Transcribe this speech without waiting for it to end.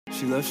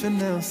She loves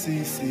Chanel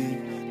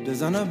CC,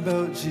 designer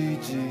belt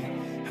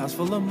GG, house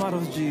full of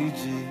models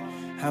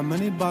GG. How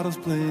many bottles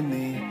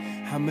plenty?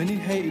 How many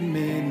hating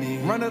many?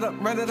 Run it up,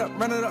 run it up,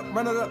 run it up,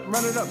 run it up,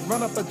 run it up,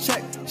 run up a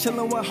check.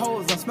 Chillin' with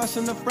hoes, I'm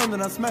smashing the friend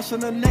and I'm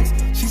smashing the next.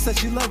 She said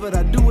she love it,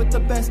 I do it the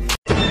best.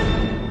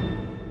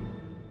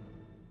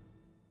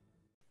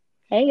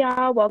 Hey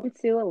y'all, welcome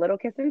to A Little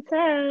Kiss and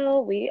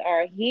Tell. We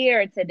are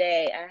here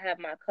today. I have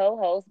my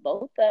co-host,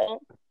 both of them.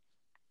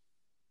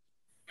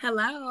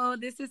 Hello,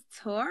 this is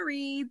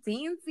Tori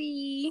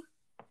Danzy.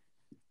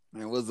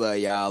 Man, what's up,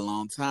 y'all?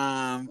 Long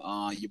time.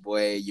 Your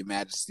boy, Your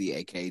Majesty,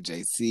 aka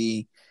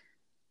JC.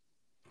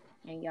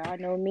 And y'all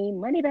know me,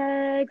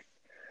 Moneybags.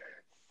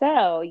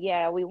 So,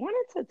 yeah, we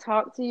wanted to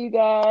talk to you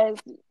guys.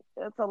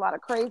 There's a lot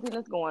of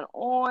craziness going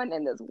on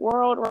in this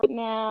world right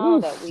now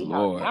that we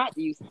are not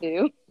used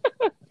to.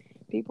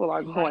 People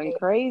are going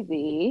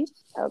crazy.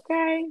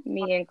 Okay,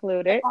 me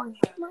included.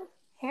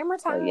 Hammer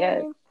time. So,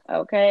 yes.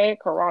 Okay,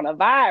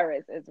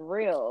 coronavirus is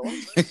real.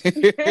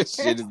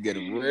 Shit is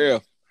getting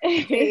real.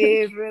 It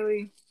is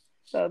really.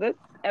 So this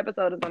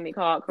episode is going to be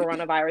called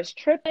Coronavirus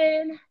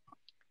Trippin.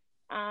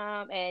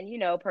 And you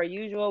know, per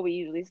usual, we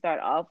usually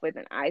start off with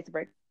an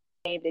icebreaker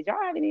game. Did y'all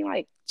have any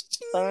like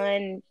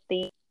fun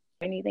thing,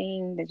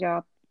 anything that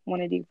y'all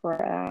want to do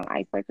for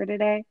icebreaker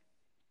today?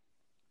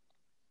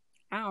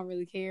 I don't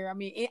really care. I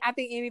mean, I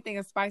think anything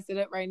will spice it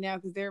up right now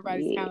because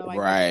everybody's kind of like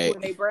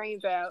pulling their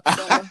brains out.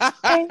 So.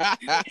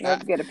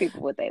 Let's get the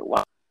people what they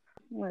want.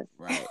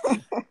 Right.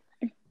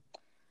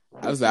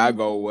 I was like, I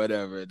go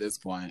whatever at this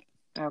point.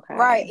 Okay.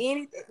 Right.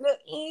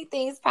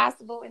 Anything's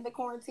possible in the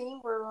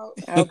quarantine world.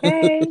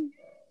 Okay.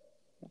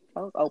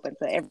 Folks open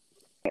to everything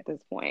at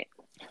this point.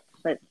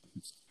 But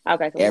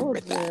okay, so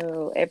everything.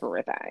 We'll do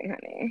everything,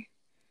 honey.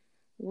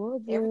 We'll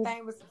do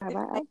everything. Have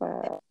I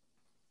ever?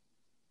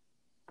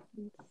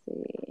 Let's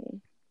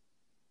see.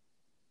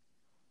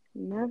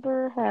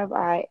 Never have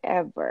I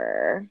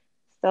ever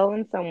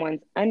stolen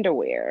someone's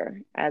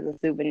underwear as a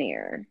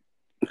souvenir.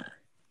 I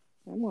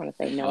want to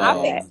say no.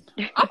 I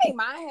think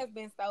mine has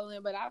been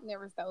stolen, but I've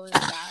never stolen a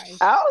guy.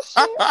 Oh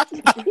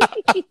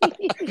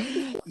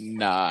shit!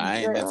 Nah, I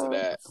ain't into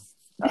that.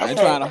 I ain't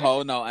trying to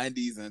hold no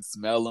undies and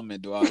smell them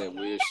and do all that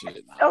weird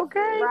shit. Nah,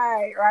 okay,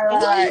 right.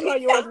 You know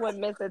yours went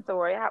missing,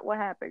 Tori. What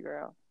happened,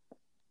 girl?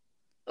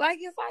 Like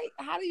it's like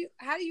how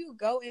do you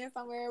go in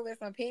somewhere with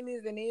some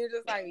pennies and then you're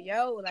just like,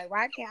 yo, like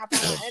why can't I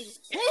find my undies?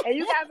 And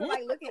you guys are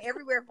like looking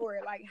everywhere for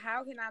it. Like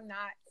how can I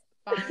not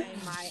find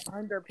my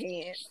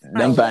underpants?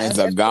 Them things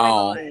are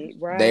gone.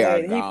 Right. They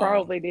are gone. He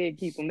probably did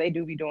keep them. They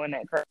do be doing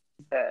that crazy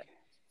stuff.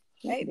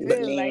 They do.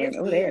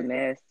 Like, they're a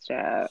mess,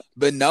 child.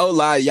 But no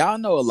lie, y'all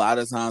know a lot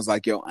of times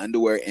like your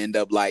underwear end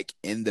up like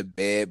in the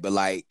bed, but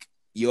like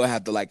you'll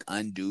have to like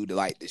undo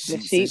the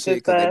sheets and shit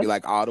because they be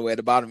like all the way at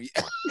the bottom.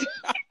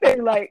 They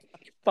like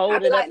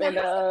folded up in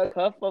the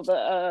cuff of the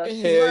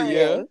hell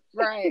yeah.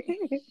 Right.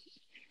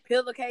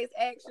 Pillowcase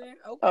action.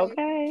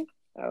 Okay.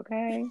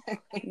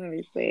 Let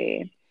me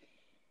see.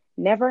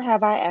 Never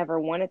have I ever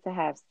wanted to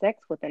have sex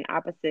with an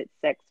opposite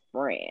sex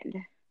friend.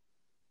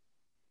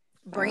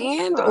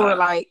 Brand or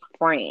like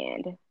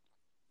friend?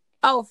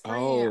 Oh,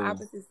 friend.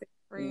 Opposite sex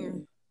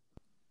friend.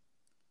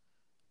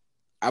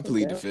 I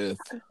plead the fifth.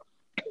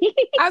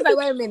 I was like,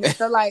 wait a minute.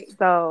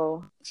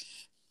 So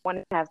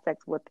wanted to have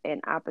sex with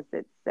an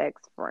opposite sex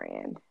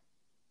friend.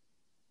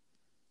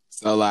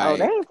 So like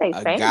they didn't say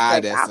a same guy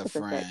sex, that's opposite a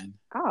friend. Sex.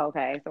 Oh,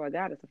 okay. So a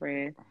guy that's a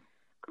friend.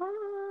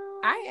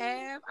 I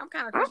have. I'm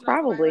kind of. I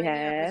probably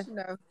have.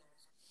 Now,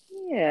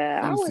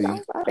 yeah,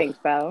 I think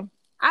so.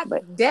 I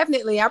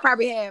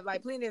probably have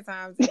like plenty of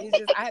times. It's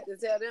just I have to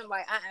tell them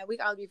like, we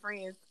gotta be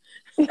friends.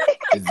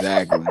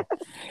 Exactly.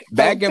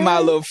 Back in my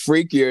little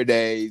freakier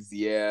days,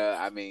 yeah.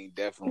 I mean,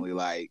 definitely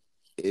like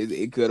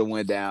it could have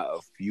went down a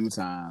few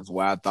times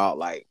where I thought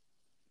like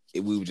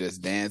we were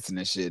just dancing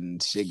and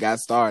shit got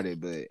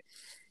started, but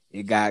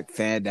it got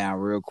fanned down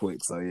real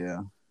quick. So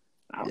yeah,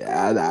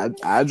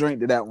 I drank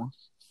to that one.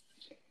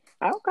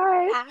 Okay,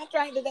 I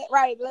drank to that.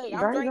 Right, look,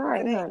 I'm drinking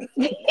to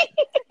that.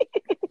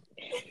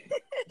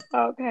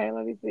 Okay,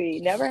 let me see.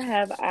 Never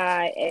have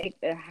I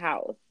egged a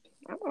house.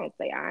 I'm gonna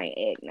say I ain't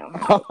egged no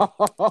house.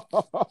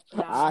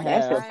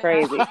 That's just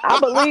crazy. I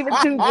believe it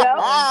too,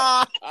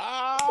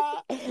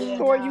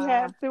 Joe. Or you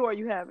have to, or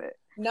you haven't.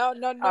 No.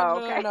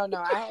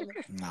 I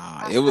haven't.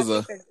 Nah,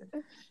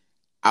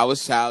 I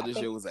was childish.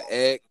 It was an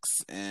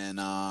ex, and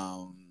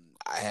I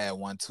had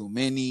one too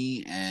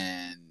many,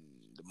 and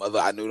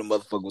I knew the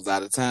motherfucker was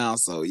out of town,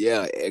 so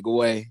yeah, egg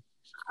away.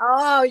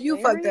 Oh, you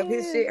fucked up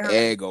his shit, huh?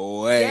 Egg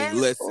away. Yes.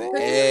 Listen,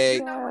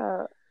 egg.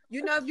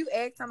 You know if you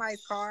egg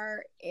somebody's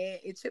car and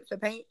it chips the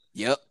paint?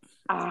 Yep.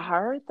 I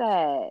heard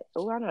that.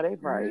 Oh, I know they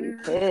probably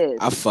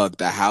pissed. I fucked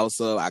the house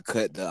up. I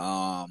cut the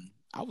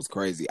I was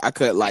crazy. I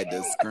cut like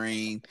the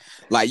screen,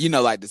 like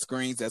like the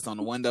screens that's on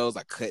the windows.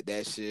 I cut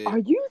that shit. Are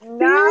you serious?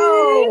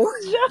 No.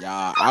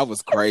 Yeah, I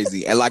was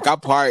crazy. And like I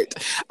parked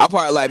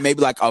like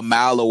maybe like a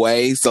mile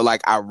away. So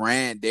like I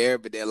ran there,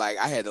 but then like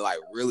I had to like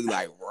really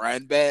like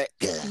run back.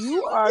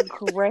 You are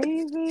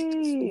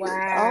crazy.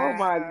 Wow. Oh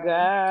my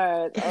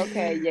God.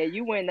 Okay, yeah,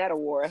 you win that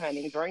award,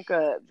 honey. Drink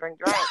up. Drink.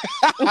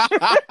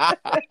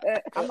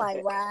 I'm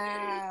like,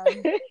 wow.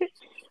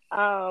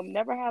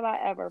 Never have I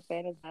ever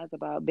fantasized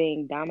about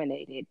being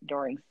dominated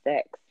during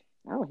sex.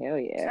 Oh, hell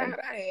yeah. Child,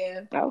 I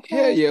am. Okay.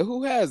 Hell yeah,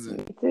 who hasn't?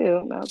 Me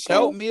too. Okay.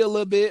 Choke me a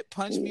little bit,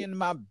 punch me in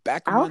my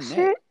back of my neck.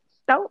 Shit.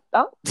 Oh,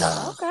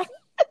 okay.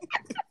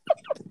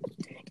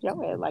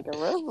 Your head like a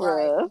rough.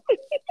 Right.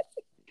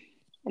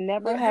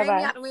 Never Hang have me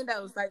I. out the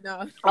windows, like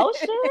no. Oh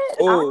shit.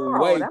 Oh,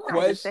 wait, that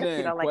might be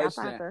sexy, though. Like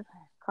outside the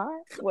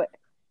car. What?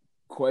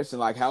 Question,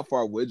 like, how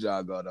far would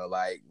y'all go though?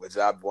 Like, would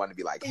y'all want to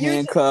be like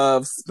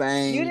handcuffs,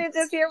 spanked? You didn't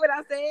just hear what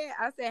I said?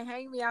 I said,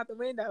 hang me out the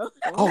window.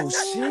 Oh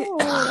shit.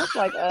 That's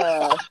like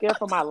scared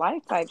for my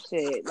life type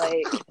shit.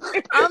 Like,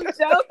 I'm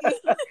joking.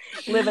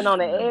 living on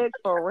the edge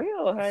for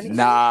real, honey.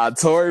 Nah,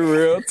 Tori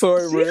real.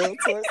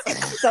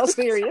 So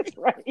serious,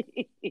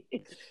 right?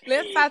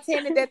 Let's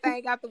Titanic that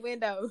thing out the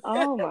window.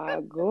 Oh my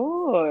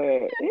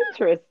God.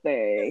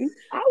 Interesting.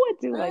 I would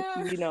do like,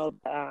 I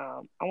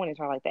want to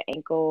try like the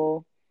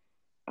ankle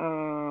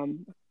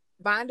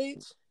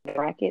Bondage?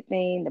 bracket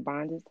thing, the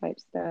bondage type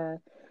stuff.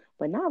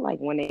 But not like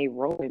when they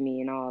rolling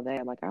me and all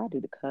that. Like I'll do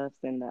the cuffs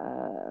and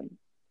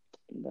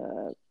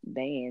the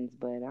bands,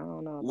 but I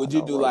don't know. Would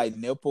you do like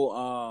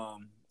nipple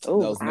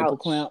those nipple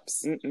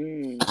clamps?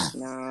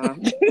 Nah.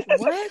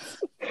 What?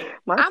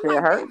 My shit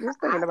hurt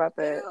just thinking about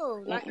that.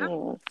 Like,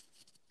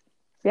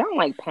 See, I don't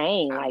like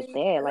pain like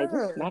that. Ugh. Like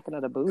just smacking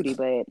of the booty,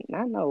 but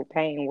not no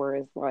pain where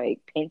it's like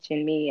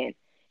pinching me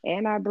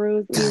and I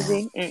bruise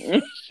easy.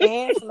 And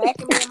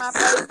smacking me in my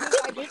face.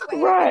 Like, this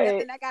way,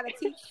 Right. I got a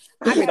teeth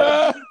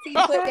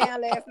put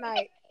down last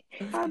night.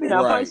 I'll be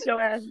like, punch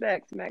your ass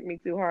back, smack me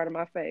too hard in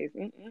my face.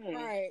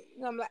 Right.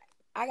 I'm like,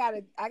 I got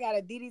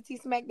a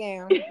DDT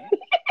smackdown.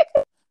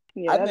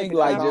 Yeah, I think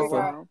like just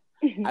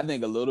I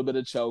think a little bit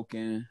of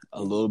choking,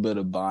 a little bit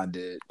of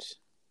bondage,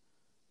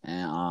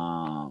 and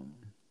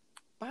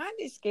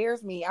bondage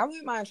scares me. I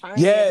wouldn't mind trying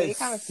yes. it.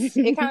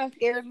 It kind of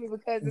scares me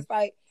because it's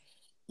like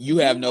you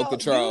have no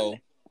control.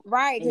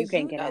 Right, because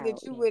you know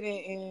that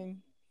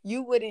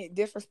you wouldn't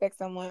disrespect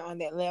someone on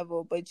that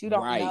level, but you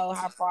don't know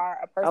how far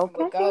a person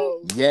would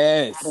go.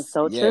 Yes, that is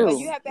so true. But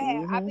you have to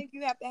have. I think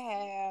you have to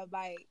have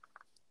like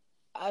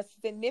a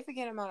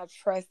significant amount of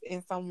trust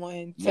in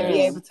someone to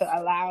be able to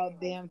allow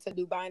them to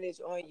do bondage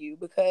on you,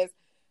 because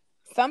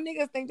some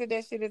niggas think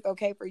that shit is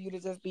okay for you to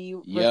just be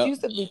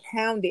refusively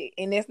pounded,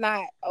 and it's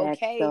not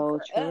okay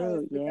for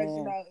us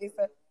because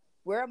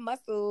we're a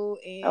muscle,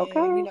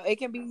 and it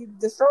can be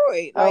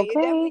destroyed. Like it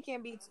definitely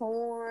can be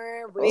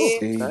torn,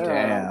 ripped.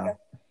 Damn.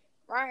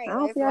 Right. I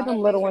don't see how them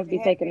little ones be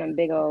taking them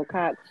big old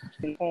cocks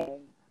and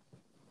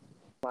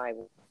like,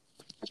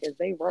 because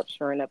they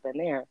rupturing up in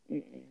there.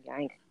 I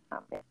ain't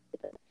confident.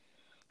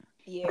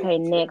 Yeah. Okay,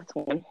 next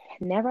one.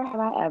 Never have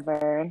I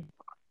ever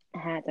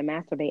had to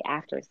masturbate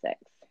after sex.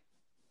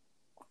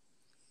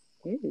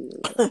 Ooh,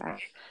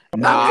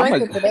 I'm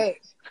drinking today.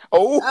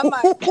 Oh, I'm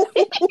like,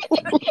 plenty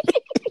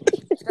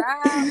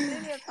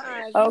of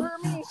times. You heard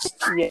me?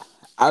 Yeah.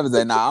 I was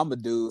like, nah, I'm a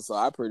dude, so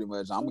I'm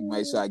gonna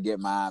make sure I get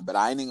mine. But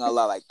I ain't even gonna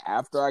lie, like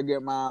after I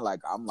get mine, like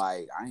I'm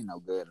like, I ain't no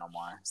good no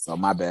more. So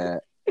my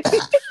bad.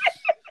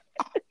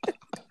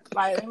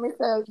 Like, let me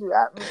tell you,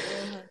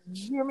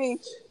 you hear me?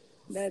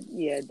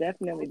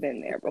 Definitely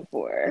been there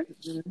before.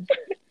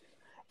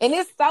 And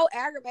it's so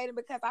aggravating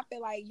because I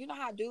feel like, you know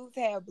how dudes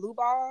have blue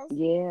balls?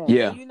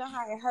 Yeah. And you know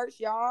how it hurts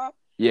y'all?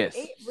 Yes.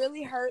 It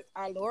really hurts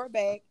our lower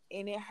back,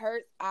 and it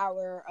hurts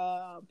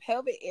our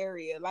pelvic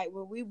area. Like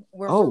when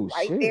we're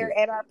right there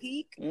at our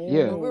peak.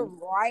 Yeah. When we're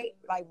right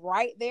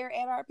there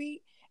at our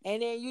peak.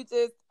 And then you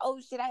just, oh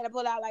shit, I had to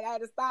pull out, like I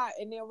had to stop.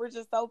 And then we're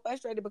just so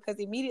frustrated because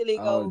immediately it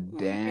goes,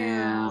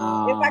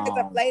 damn. It's like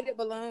a deflated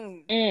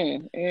balloon.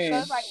 So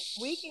it's like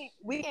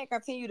we can't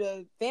continue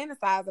to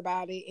fantasize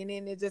about it, and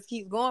then it just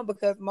keeps going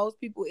because most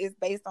people it's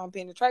based on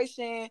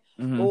penetration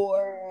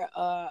or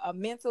a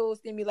mental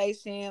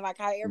stimulation, like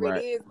however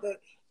it is. But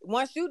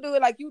once you do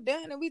it, like you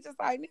done, and we just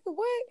like, nigga,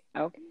 what?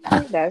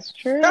 Okay, that's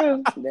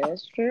true.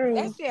 That's true.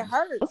 That shit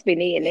hurts. Must be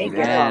needing that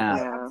get off.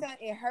 I'm telling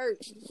you, it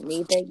hurts.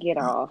 Need that get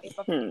off.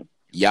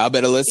 Y'all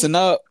better listen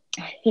up.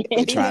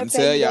 I'm trying to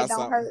tell y'all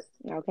something.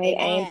 Okay,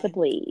 aim to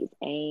please.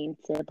 Aim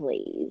to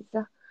please.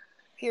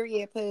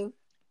 Period, poo.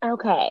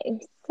 Okay,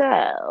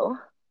 so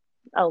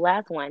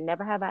last one.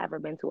 Never have I ever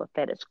been to a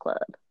fetish club.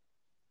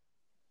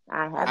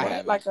 I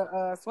have like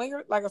a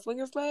swingers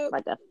club,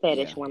 like a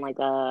fetish one, like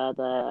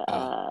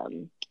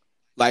the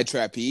like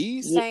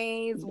trapeze.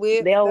 chains,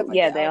 whips.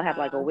 They'll have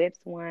like a whips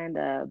one,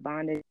 the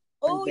bondage.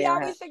 Oh, y'all,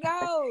 we should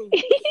go.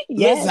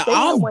 Listen,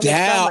 I'm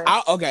down.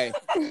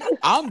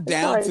 I'm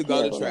down to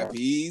go to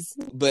trapeze,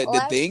 but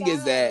the thing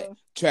is that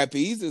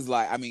trapeze is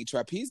like, I mean,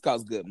 trapeze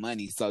costs good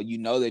money, so you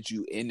know that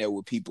you in there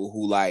with people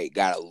who like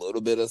got a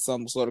little bit of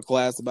some sort of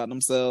class about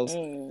themselves.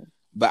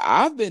 But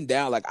I've been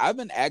down, like I've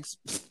been asked,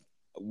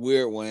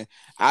 weird one.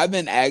 I've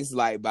been asked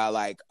like by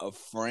like a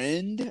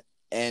friend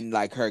and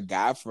like her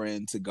guy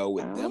friend to go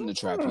with them to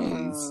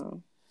trapeze.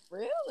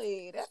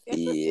 Really? That's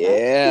interesting.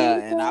 Yeah,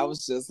 and I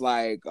was just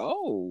like,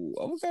 oh,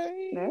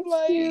 okay, That's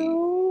like.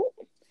 cute.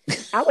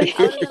 I would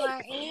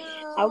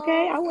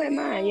okay, I wouldn't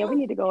mind. Yeah, we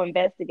need to go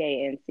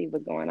investigate and see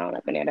what's going on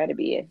up in there. That'd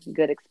be a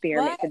good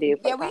experiment to do.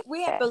 Yeah,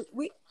 we have to.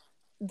 We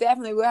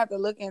definitely will have to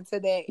look into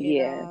that.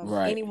 Yeah, and,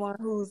 anyone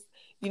who's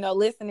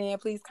listening,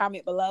 please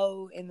comment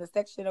below in the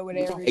section or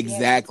whatever.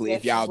 Exactly.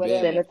 If y'all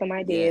send us some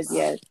ideas.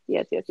 Yes.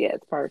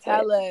 Perfect.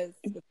 Tell us.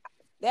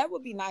 That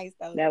would be nice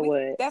though.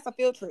 Would. That's a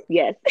field trip.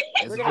 Yes.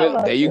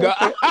 There you go.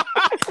 I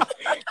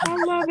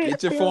love it.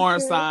 Get your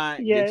form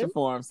signed. Yes. Get your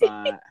form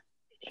signed.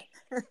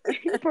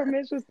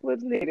 Permission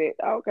slips needed.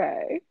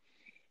 Okay.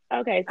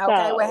 So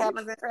what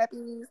happens at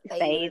trapeze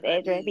stays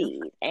at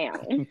trapeze.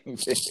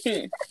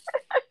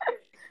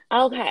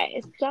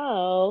 Okay,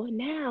 so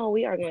now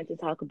we are going to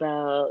talk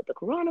about the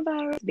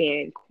coronavirus,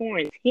 being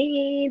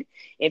quarantined.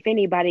 If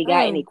anybody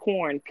got any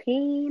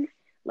quarantine,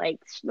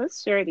 like,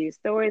 let's share these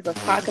stories.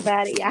 Let's talk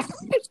about it. Yeah,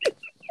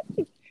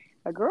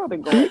 a girl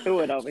been going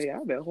through it over here.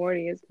 I've been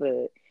horny as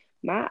fuck.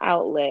 My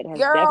outlet has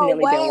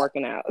definitely been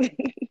working out.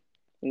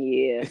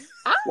 Yeah,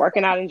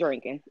 working out and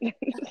drinking.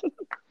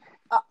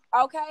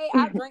 Okay,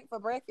 I drink for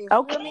breakfast.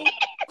 Okay.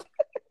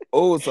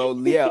 Oh, so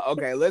yeah,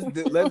 okay.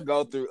 Let's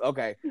go through.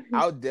 Okay,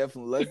 I would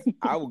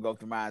go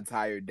through my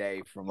entire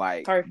day from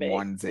like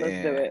morning to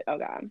end. Let's do it.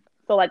 Okay,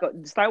 so like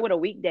start with a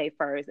weekday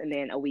first, and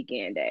then a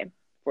weekend day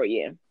for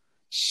you.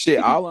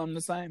 Shit, all of them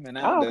the same, man.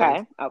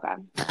 Okay.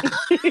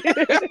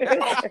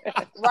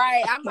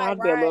 Right, I'm like,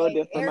 might be a little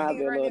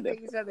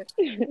different.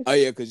 Oh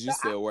yeah, because you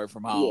still work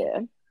from home.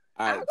 Yeah.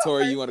 All right,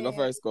 Tori, you want to go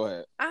first? Go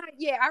ahead.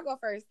 Yeah, I'll go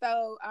first.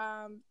 So,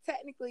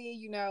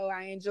 technically,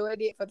 I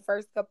enjoyed it for the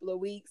first couple of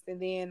weeks, and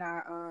then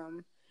I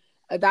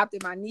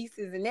adopted my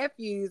nieces and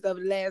nephews over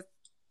the last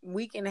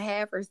week and a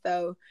half or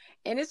so,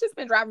 and it's just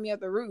been driving me up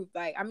the roof.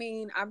 Like, I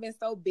mean, I've been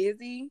so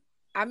busy,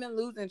 I've been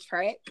losing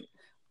track,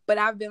 but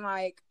I've been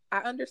like, I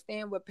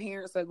understand what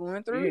parents are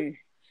going through,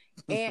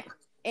 and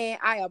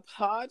I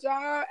applaud y'all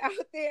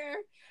out there.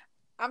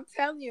 I'm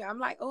telling you, I'm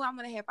like, I'm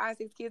going to have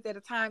 5-6 kids at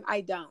a time.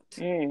 I don't.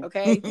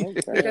 Okay.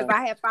 Because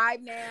I have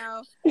 5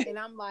 now. And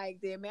I'm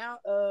like, the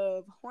amount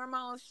of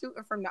hormones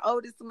shooting from the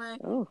oldest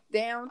one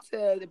down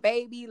to the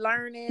baby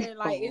learning.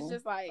 Like, it's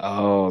just like,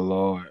 oh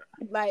Lord.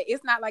 Like,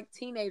 it's not like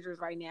teenagers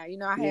right now.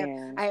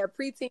 I have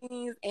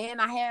preteens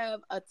and I have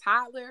a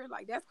toddler.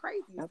 Like, that's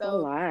crazy. That's a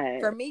lot.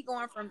 For me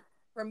going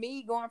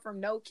from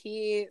no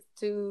kids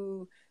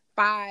to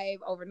 5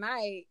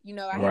 overnight, I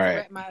had to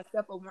wrap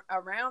myself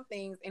around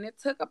things, and it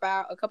took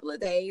about a couple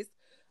of days,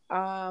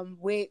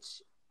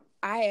 which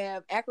I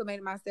have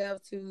acclimated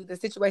myself to the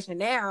situation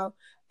now,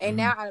 and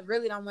now I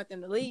really don't want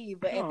them to leave.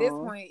 But at this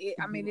point,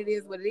 it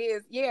is what it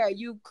is. Yeah,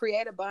 you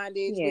create a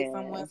bondage with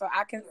someone, so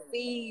I can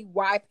see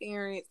why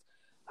parents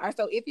are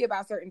so iffy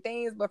about certain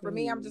things. But for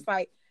me, I'm just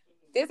like,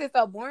 this is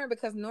so boring,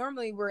 because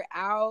normally we're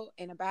out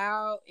and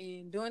about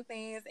and doing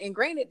things. And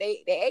granted,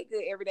 they ate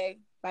good every day.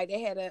 Like,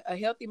 they had a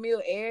healthy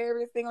meal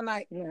every single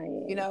night.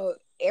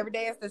 Every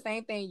day it's the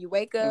same thing. You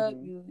wake up,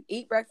 you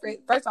eat breakfast.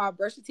 First off,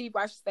 brush your teeth,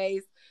 wash your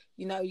face.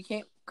 You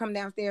can't come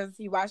downstairs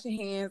until you wash your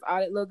hands, all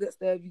that little good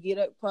stuff. You get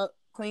up,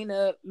 clean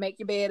up, make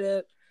your bed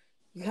up.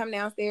 You come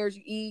downstairs,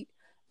 you eat.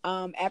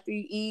 After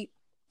you eat,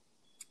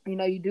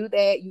 you do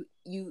that.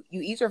 You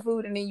eat your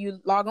food, and then you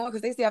log on,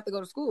 because they still have to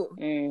go to school.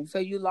 So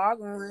you log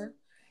on.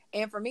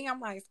 And for me, I'm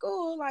like,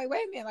 school, like,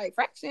 wait a minute, like,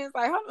 fractions,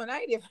 like, hold on, I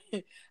ain't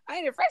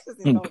did fractions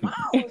in so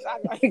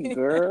long.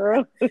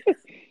 Girl.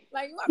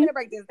 Like, you want me to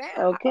break this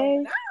down? Okay.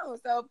 No.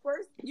 So, of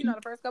course, the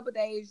first couple of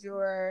days,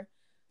 you're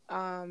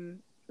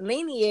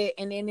lenient,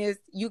 and then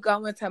you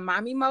go into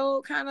mommy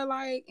mode, kind of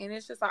like, and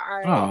it's just like,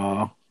 all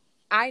right,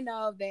 I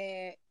know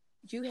that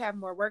you have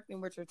more work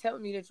than what you're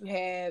telling me that you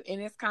have, and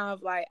it's kind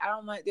of like, I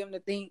don't want them to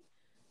think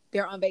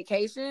they're on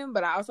vacation,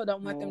 but I also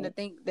don't want them to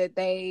think that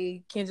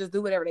they can just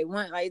do whatever they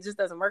want. Like, it just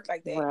doesn't work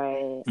like that.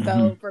 Right.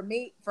 So for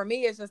me,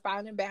 it's just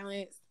finding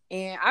balance.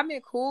 And I've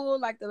been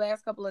cool like the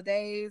last couple of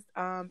days.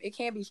 It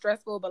can be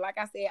stressful, but like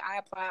I said, I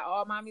apply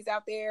all mommies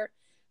out there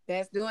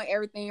that's doing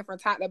everything from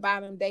top to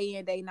bottom, day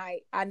in, day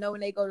night. I know when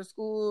they go to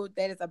school,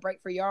 that is a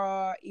break for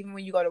y'all. Even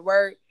when you go to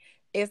work,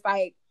 it's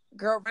like,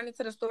 girl, running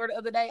to the store the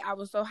other day, I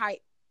was so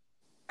hyped.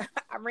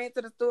 I ran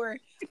to the store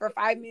for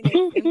 5 minutes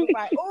and was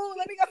like, "Oh,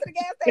 let me go to the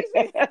gas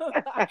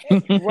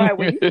station." Right,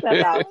 when you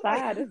step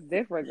outside, it's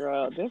different,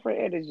 girl. Different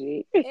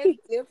energy. It's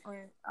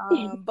different.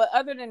 But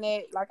other than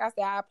that, like I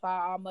said, I apply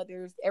all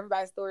mothers.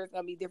 Everybody's story is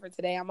gonna be different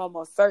today. I'm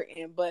almost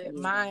certain, but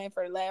mine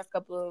for the last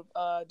couple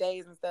of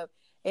days and stuff,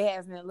 it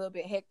has been a little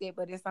bit hectic.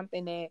 But it's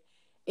something that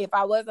if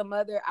I was a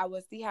mother, I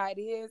would see how it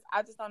is.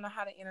 I just don't know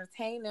how to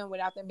entertain them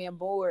without them being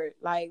bored.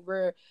 Like,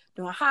 we're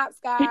doing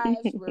hopscotch,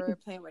 we're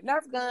playing with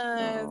Nerf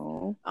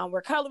guns,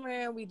 we're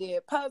coloring, we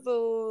did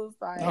puzzles.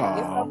 Like,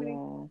 it's so many.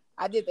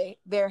 I did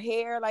their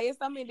hair. Like, it's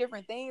so many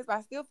different things, but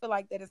I still feel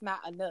like that it's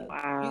not enough.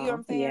 Wow. You get what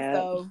I'm saying? Yeah.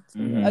 So,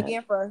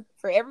 again, for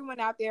everyone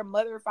out there,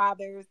 mother,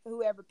 fathers,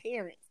 whoever,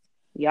 parents,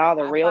 y'all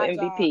the real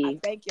MVP. I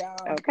thank y'all.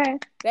 Okay.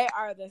 They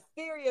are the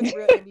serious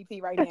real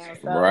MVP right now.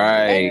 So,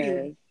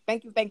 right.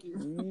 Thank you.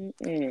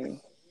 Mm-mm.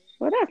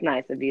 Well, that's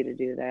nice of you to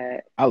do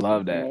that. I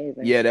love that.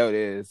 Amazing. Yeah, that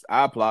is.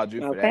 I applaud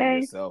you for that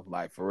yourself.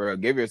 Like, for real,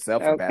 give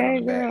yourself a pat on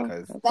the back.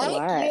 Cause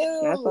Thank you.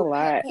 That's a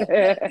lot.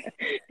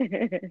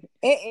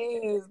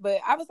 It is, but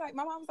I was like,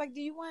 my mom was like,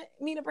 "Do you want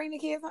me to bring the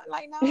kids?" I'm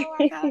like, no,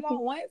 I kind of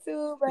don't want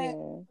to,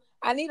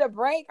 but I need a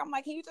break. I'm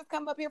like, can you just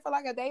come up here for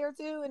like a day or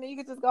two, and then you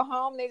can just go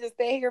home and they just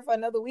stay here for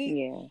another week?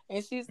 Yeah.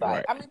 And she's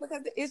like, I mean,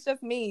 because it's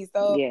just me,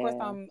 so of course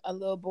I'm a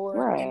little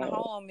bored in the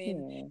home,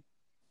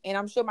 and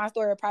I'm sure my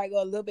story will probably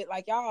go a little bit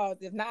like y'all's.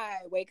 If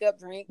not, wake up,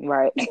 drink,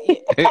 lunch,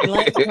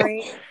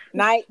 drink,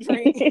 night,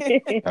 drink.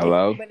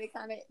 Hello. But it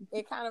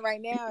kind of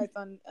right now it's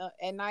on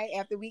at night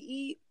after we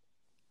eat.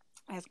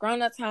 It's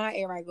grown up time.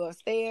 Everybody go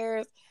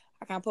upstairs.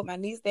 I kind of put my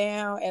niece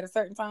down at a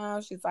certain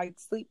time. She's like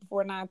sleep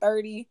before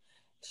 9:30.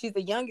 She's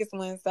the youngest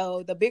one,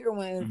 so the bigger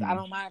ones, I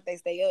don't mind if they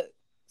stay up.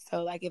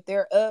 So like if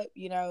they're up,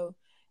 you know,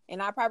 and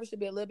I probably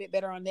should be a little bit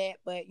better on that,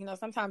 but you know,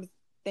 sometimes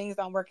things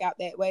don't work out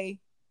that way,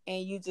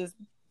 and you just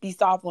be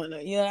soft on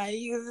them. You know,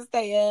 you can just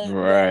stay up,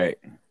 right?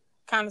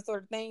 Kind of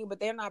sort of thing. But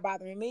they're not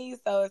bothering me,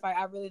 so it's like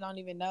I really don't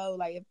even know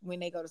like when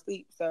they go to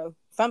sleep. So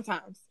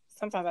sometimes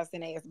I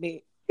send their ass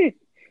big.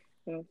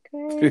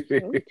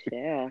 Okay.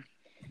 Yeah.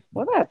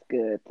 Well, that's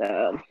good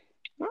though.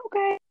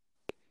 Okay.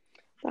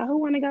 So who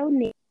want to go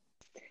next?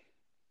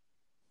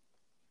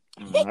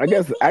 I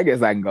guess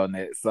I can go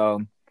next.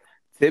 So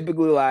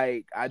typically,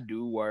 like, I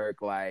do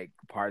work like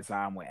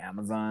part-time with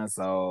Amazon,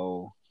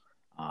 so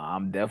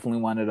I'm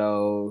definitely one of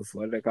those,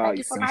 what do they call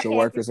essential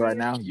workers right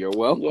now. You're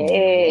welcome.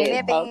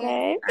 Yeah.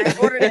 Okay. I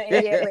ain't ordered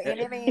it yet, but in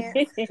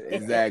advance.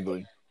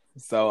 Exactly.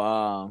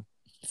 So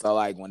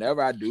like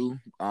whenever I do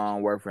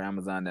work for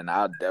Amazon, then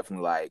I'll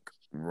definitely like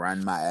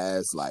run my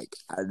ass like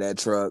out of that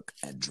truck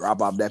and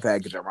drop off that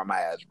package and run my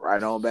ass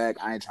right on back.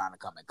 I ain't trying to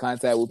come in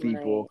contact with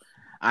people. Right.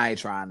 I ain't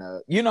trying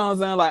to, you know what I'm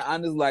saying? Like,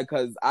 I'm just like,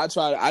 cause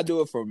I do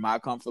it for my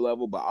comfort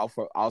level, but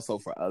also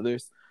for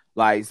others.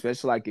 Like,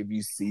 especially like if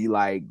you see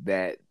like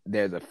that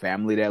there's a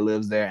family that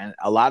lives there, and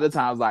a lot of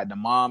times like the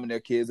mom and their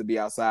kids will be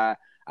outside.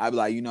 I'd be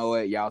like, you know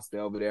what, y'all stay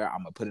over there. I'm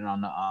gonna put it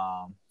on the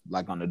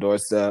like on the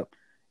doorstep,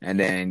 and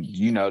then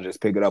you know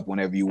just pick it up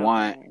whenever you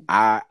want.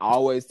 I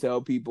always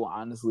tell people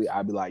honestly,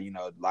 I'd be like, you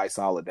know,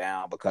 Lysol it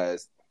down,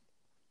 because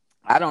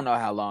I don't know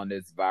how long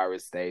this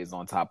virus stays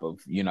on top of,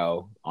 you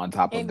know,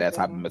 that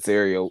type of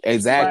material.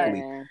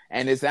 Exactly. Right.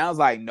 And it sounds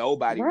like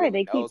nobody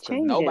really knows,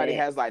 because nobody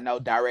has like no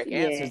direct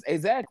answers.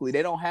 Exactly.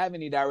 They don't have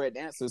any direct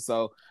answers.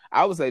 So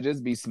I would say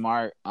just be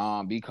smart,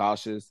 be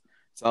cautious.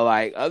 So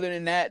like other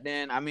than that,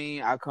 then I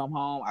mean, I come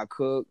home, I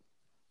cook.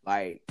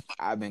 Like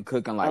I've been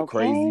cooking like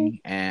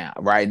crazy, and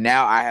right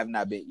now I have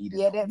not been eating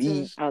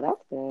meat. Oh,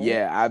 that's good.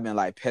 Yeah, I've been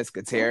like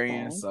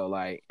pescatarian, so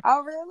like.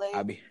 Oh,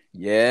 really?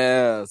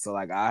 So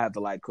like I have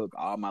to like cook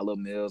all my little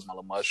meals, my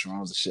little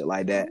mushrooms and shit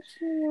like that.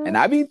 And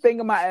I be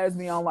thinking my ass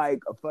be on like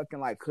a fucking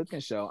like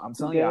cooking show. I'm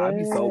telling you, I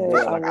be so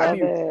bored. Like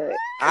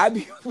I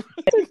be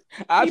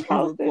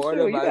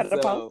recording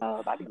myself.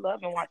 I be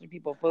loving watching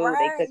people food.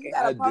 They cooking.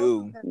 I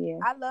do. Yeah.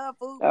 I love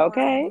food.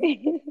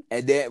 Okay.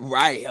 And then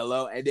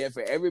and then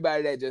for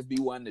everybody that just be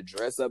wanting to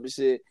dress up and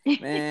shit,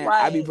 man,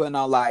 I be putting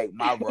on like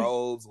my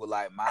robes with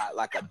like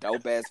a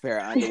dope ass pair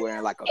of underwear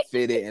and like a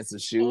fitted and some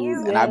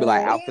shoes, and I be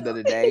like outfit of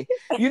the day.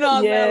 You know what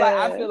I'm saying? Like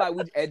I feel like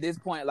we at this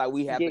point like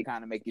we have to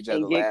kind of make each other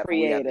laugh, and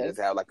we have to just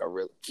have like a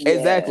real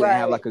and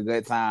have like a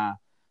good time.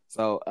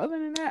 So other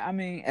than that, I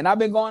mean, and I've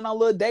been going on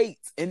little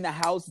dates, in the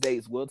house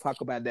dates. We'll talk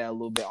about that a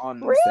little bit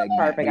on this segment.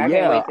 Perfect. I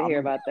can't wait to hear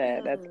about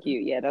that. That's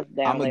cute. Yeah, that's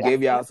down. I'm gonna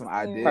give y'all some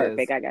ideas.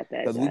 Perfect. I got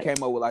that. Because we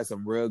came up with like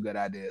some real good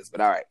ideas. But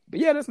all right. But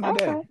yeah, that's my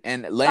day.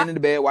 And laying in the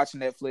bed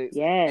watching Netflix.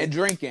 And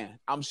drinking.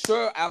 I'm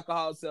sure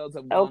alcohol sales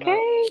have gone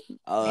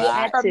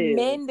up.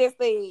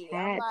 Tremendously.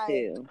 Had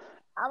to.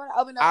 I'm gonna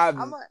open up.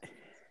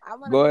 I'm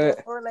gonna go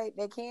ahead.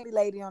 That candy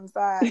lady on the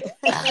side.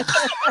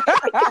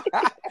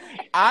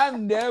 I've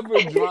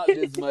never drunk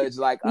this much,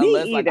 like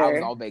unless like I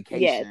was on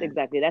vacation. Yes,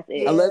 exactly. That's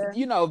it. Unless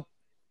you know,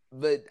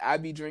 but I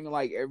be drinking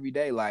like every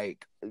day.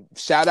 Like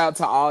shout out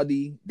to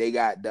Aldi, they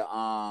got the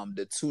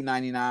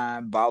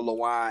 $2.99 bottle of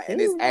wine, and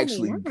it's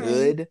actually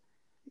good.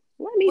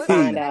 Let me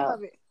find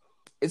out.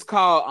 It's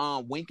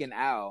called Wink and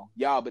Owl,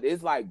 y'all, but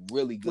it's like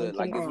really good.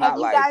 Like it's not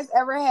like. Have you guys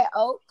ever had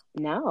Oak?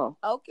 No.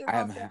 Oak is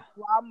on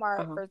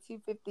Walmart for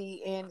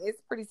 $2.50, and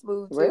it's pretty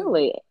smooth too.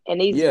 Really?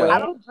 And these I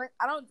don't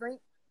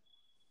drink.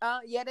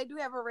 Yeah, they do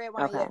have a red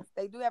wine. Okay. Yes,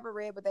 they do have a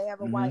red, but they have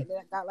a white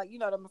that got like the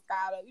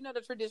Moscato, the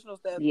traditional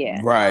stuff.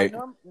 Yeah, right.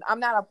 I'm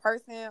not a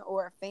person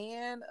or a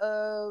fan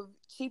of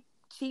cheap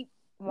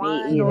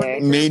wine.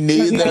 Me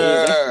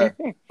neither.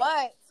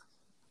 But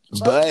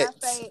But when I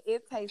But say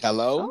it tastes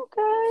hello,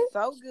 Okay.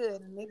 so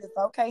good, and it is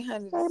okay,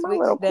 honey, to Say my switch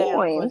little down for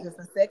coin. just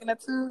a second or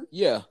two.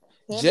 yeah,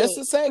 Hit just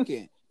it. a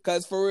second,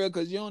 cause for real,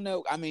 cause you don't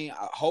know. I mean,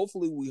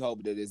 hopefully we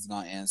hope that it's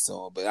gonna end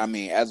soon. But I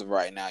mean, as of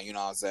right now, you know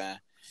what I'm saying.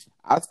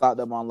 I stocked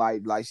up on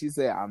like she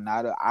said.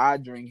 I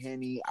drink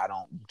Henny. I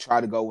don't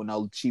try to go with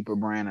no cheaper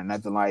brand or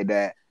nothing like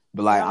that.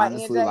 But You like don't like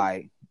honestly, NJ?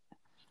 like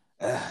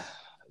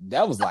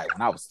that was like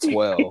when I was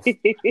 12. Wait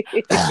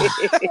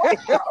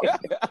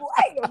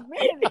a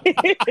minute.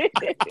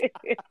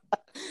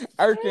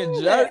 Irk and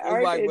That Jerk was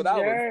arc like when and I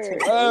was jerk.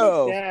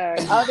 12. Yeah,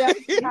 Oh, that's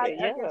yeah, probably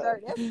yeah.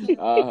 Jerk. That's cute.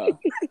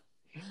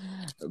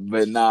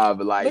 But nah,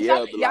 but like But yeah,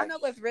 y'all, but y'all like know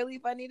what's really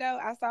funny though?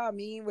 I saw a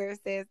meme where it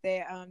says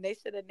that they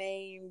should have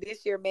named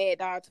this year Mad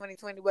Dog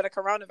 2020 with a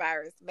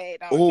coronavirus. Mad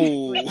Dog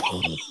ooh.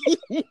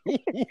 2020.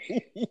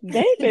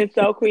 They've been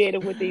so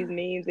creative with these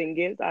memes and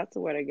gifts. I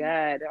swear to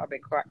God, I've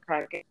been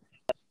cracking.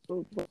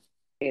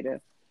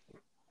 Creative.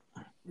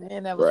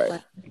 Man, that was Right.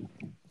 fun.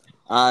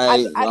 All I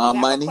right, have a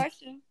money.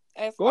 question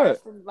as Go far ahead.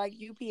 as from like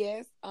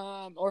UPS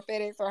or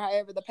FedEx or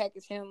however the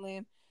package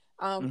handling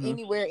Mhm.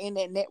 anywhere in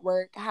that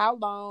network. How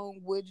long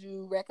would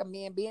you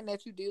recommend, being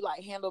that you do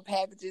like handle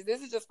packages?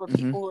 This is just for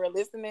people who are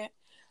listening.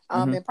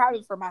 And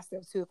probably for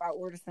myself too if I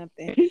order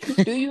something.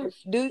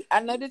 I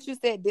know that you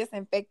said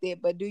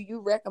disinfected, but do you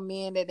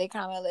recommend that they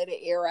kind of let it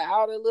air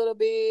out a little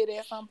bit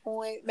at some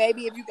point?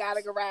 Maybe if you got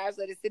a garage,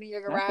 let it sit in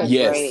your That's garage a for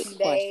Yes. great 14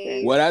 question.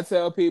 days. What I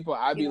tell people,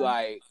 You know?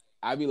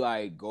 I be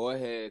like, go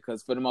ahead,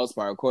 because for the most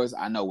part, of course,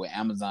 I know with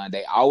Amazon,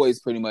 they always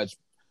pretty much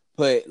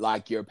put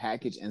like your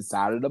package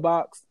inside of the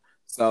box,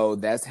 so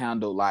that's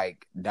handled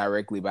like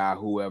directly by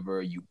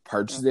whoever you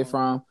purchase it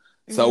from.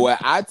 So what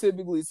I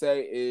typically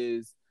say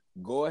is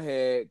go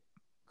ahead,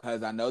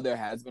 because I know there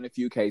has been a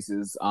few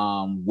cases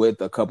with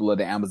a couple of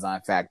the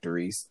Amazon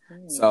factories.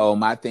 So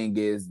my thing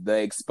is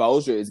the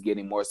exposure is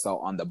getting more so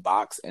on the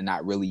box and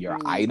not really your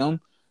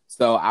item.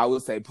 So I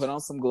would say put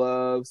on some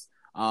gloves,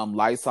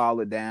 Lysol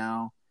it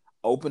down,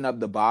 open up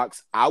the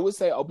box. I would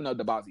say open up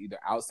the box either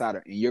outside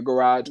or in your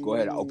garage. Go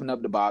ahead and open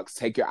up the box,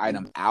 take your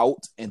item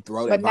out, and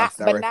throw that box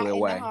directly not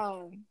away. in the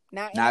home.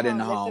 Not In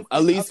the Let's home. just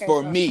At least okay,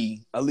 for so,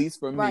 me. At least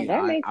for me. right.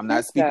 That makes I'm not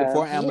sense, speaking though.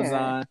 for Yeah.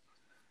 Amazon.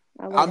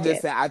 I like I'm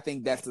just that. saying, I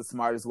think that's the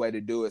smartest way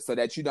to do it, so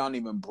that you don't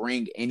even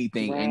bring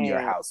anything in your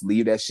Right. house.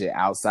 Leave that shit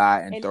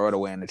outside and throw it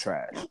away in the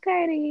trash.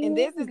 Okay, then. And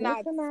this is Good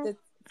not to know.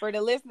 for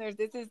the listeners.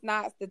 This is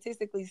not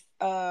statistically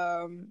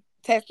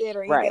tested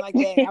or anything Right. like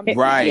that. I'm just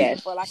Right. asking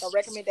Yes. for like a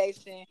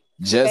recommendation,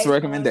 Just based on, so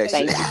recommendation.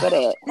 you Thank you can for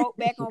that. quote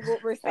back on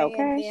what we're saying,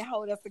 and Okay. then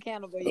hold us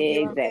accountable. You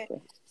get what I'm saying?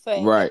 Exactly. So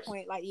at Right. that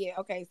point, like, yeah,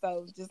 okay,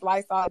 so just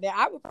Lysol. Then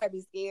I would probably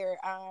be scared.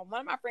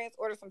 One of my friends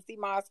ordered some sea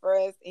moss for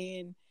us,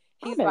 and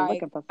I've he's been like,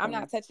 looking for "I'm some.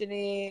 not touching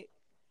it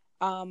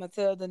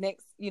until the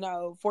next,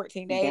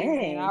 14 days."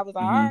 And I Dang. was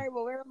like, all right,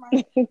 well, where am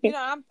I?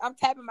 I'm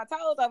tapping my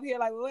toes over here,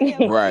 like, well, what the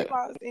hell is Right.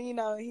 my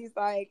and he's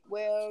like,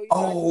 well, I just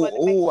wanted to make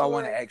Oh, sure. I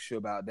want to ask you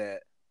about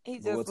that.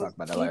 We'll talk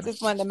about that later. He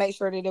just wanted to make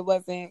sure that it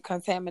wasn't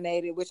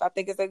contaminated, which I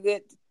think is a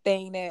good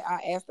thing that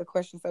I asked the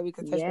question so we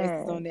could touch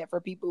bases on that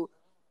for people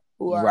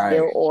who are Right.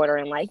 Still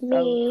ordering like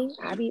me.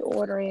 I be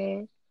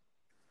ordering.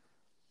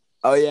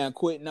 Oh yeah, and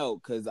quick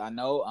note, because I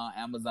know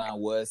Amazon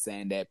was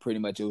saying that pretty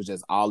much it was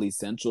just all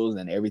essentials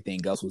and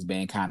everything else was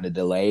being kind of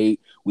delayed.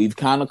 We've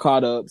kind of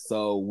caught up,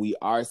 so we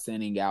are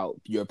sending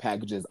out your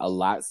packages a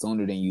lot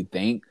sooner than you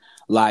think.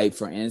 Like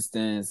for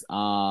instance,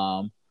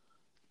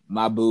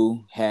 my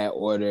boo had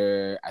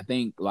ordered, I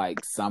think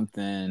like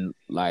something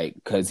like,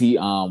 because he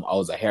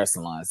owns a hair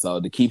salon, so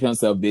to keep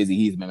himself busy,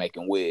 he's been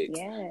making wigs.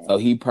 Yeah. So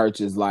he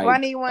purchased like I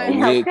need one. a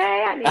wig.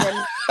 Okay, I need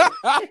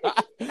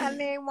I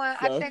need one.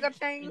 So- I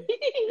think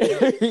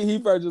he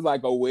purchased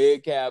like a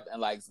wig cap and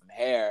like some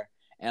hair,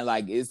 and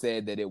like it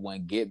said that it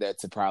wouldn't get there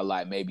to probably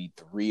like maybe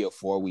 3 or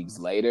 4 weeks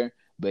later.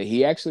 But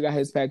he actually got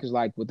his package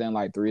like within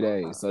like 3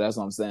 days. So that's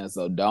what I'm saying.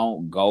 So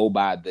don't go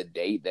by the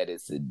date that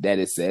it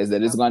says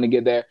that it's going to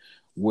get there.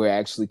 We're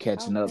actually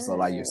catching up, so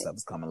like your stuff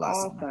is coming a lot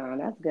sooner. Awesome.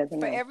 That's good to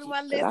know. for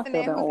everyone 'Cause I still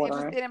listening been who's ordering.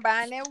 interested in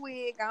buying that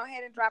wig, go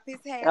ahead and drop his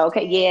hashtag.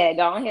 Okay, yeah,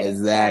 go ahead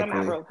and shout him out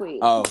Exactly. real quick.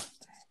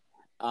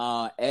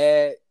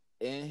 Ed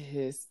in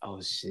his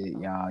shit,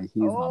 y'all. He's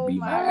gonna beat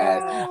my my ass.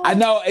 God. I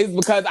know it's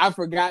because I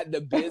forgot the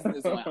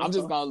business one. I'm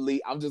just gonna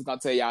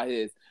tell y'all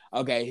his.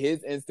 Okay, his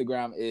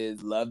Instagram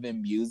is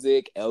Lovin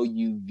Music,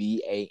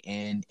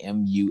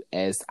 LUVANMUSIQ.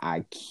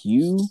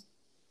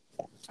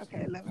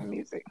 Okay, Lovin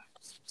Music.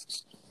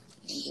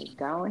 Just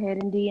go ahead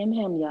and DM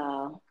him,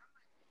 y'all.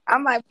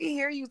 I'm like, we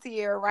hear you,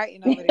 Tierra,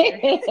 writing over there.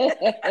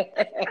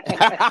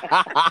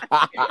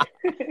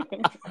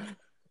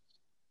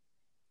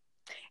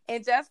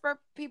 And just for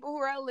people who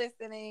are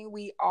listening,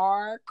 we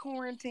are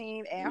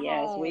quarantined at home.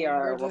 Yes, we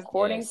are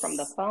recording from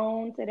the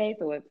phone today,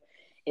 so if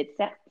it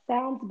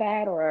sounds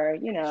bad or,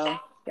 y'all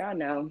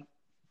know,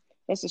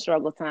 it's a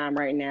struggle time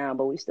right now,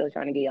 but we're still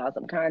trying to get y'all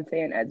some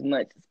content as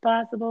much as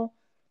possible.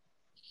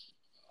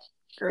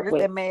 Girl,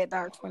 this that Mad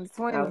Dog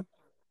 2020.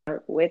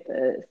 With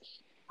us.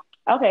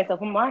 Okay, so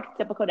for my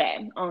typical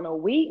day, on a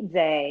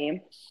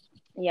weekday,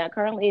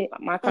 currently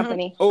my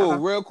company. Oh,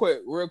 real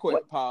quick,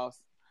 What? pause.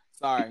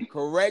 Sorry.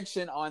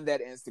 Correction on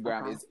that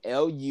Instagram is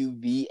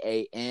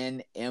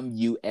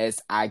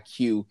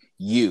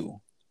LUVANMUSIQU.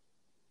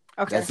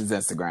 Okay. That's his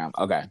Instagram.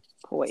 Okay.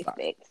 Quick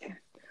fix.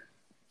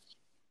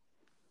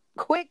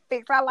 Quick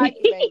fix. I like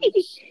it,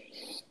 baby.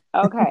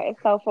 Okay,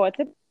 so for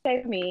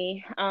today,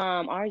 me,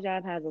 our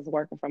job has us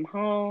working from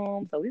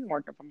home. So we've been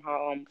working from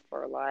home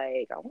for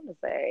like, I want to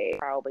say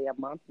probably a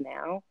month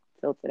now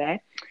till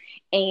today.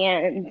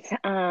 And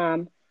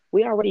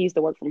we already used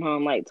to work from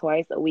home like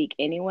twice a week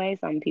anyway.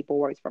 Some people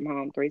work from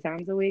home 3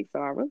 times a week. So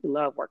I really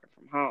love working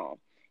from home.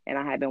 And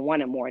I have been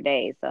wanting more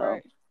days. So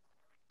Right.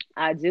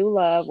 I do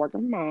love working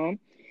from home.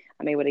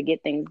 I'm able to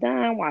get things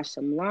done, wash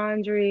some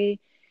laundry,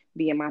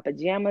 be in my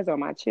pajamas or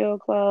my chill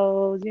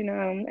clothes,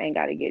 ain't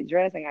got to get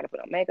dressed, ain't got to put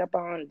no makeup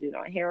on, do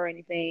no hair or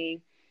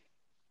anything.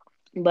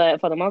 But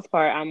for the most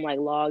part, I'm like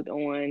logged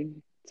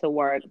on to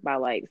work by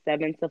like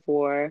 7 to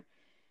 4,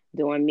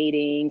 doing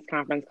meetings,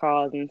 conference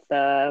calls and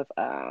stuff,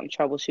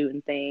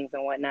 troubleshooting things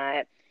and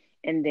whatnot.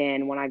 And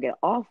then when I get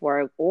off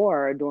work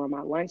or during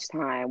my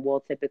lunchtime,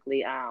 we'll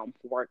typically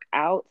work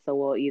out. So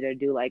we'll either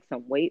do like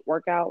some weight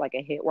workout, like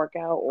a HIIT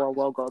workout, or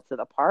we'll go to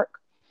the park.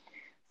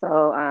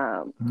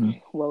 So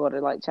we'll go to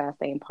like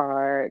Chastain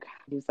Park,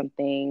 do some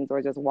things,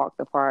 or just walk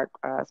the park,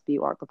 speed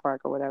walk the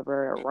park or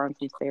whatever, or run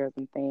some stairs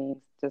and things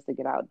just to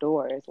get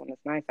outdoors when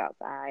it's nice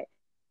outside.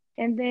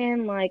 And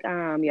then like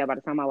yeah, by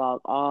the time I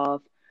log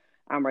off,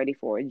 I'm ready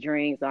for a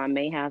drink. So I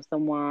may have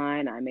some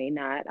wine, I may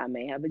not, I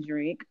may have a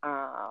drink.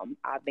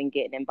 I've been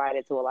getting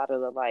invited to a lot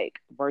of the like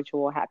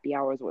virtual happy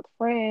hours with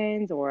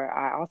friends, or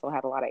I also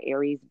had a lot of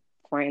Aries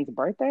friends'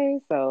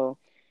 birthdays. So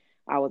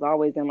I was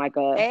always in like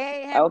a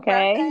Hey, happy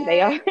okay, they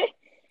are birthday.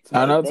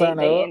 Turn up, turn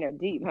they in up. there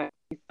deep, honey.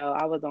 So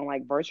I was on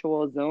like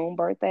virtual Zoom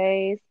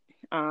birthdays,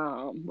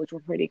 which were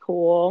pretty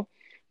cool.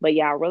 But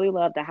yeah, I really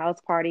love the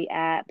house party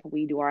app.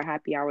 We do our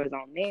happy hours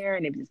on there,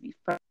 and it just be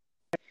fun.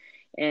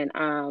 And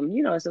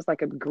it's just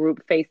like a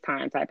group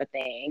FaceTime type of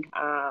thing.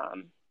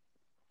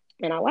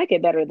 And I like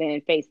it better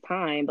than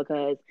FaceTime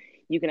because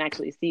you can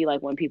actually see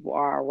like when people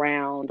are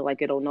around,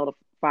 like it'll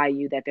notify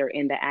you that they're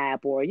in the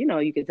app, or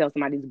you can tell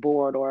somebody's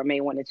bored or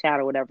may want to chat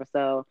or whatever.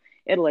 So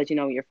it'll let you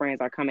know when your friends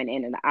are coming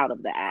in and out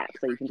of the app,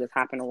 so you can just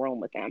hop in a room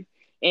with them,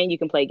 and you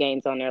can play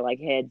games on there like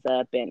Heads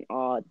Up and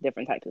all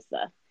different types of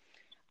stuff.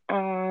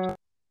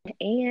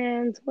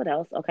 And what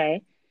else?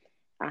 Okay,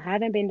 I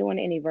haven't been doing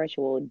any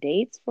virtual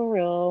dates for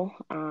real.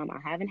 I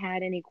haven't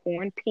had any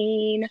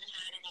quarantine.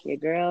 Your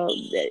girl,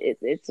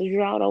 it's a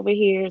drought over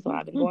here, so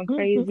I've been going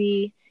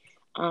crazy.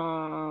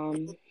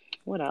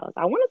 What else?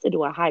 I wanted to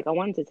do a hike. I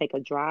wanted to take a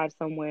drive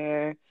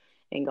somewhere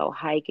and go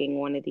hiking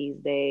one of these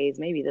days.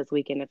 Maybe this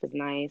weekend if it's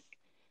nice,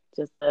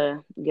 just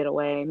to get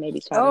away. Maybe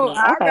Oh, Chattanooga.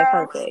 I Okay, go.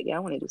 perfect. Yeah, I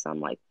want to do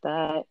something like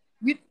that.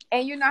 You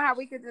know how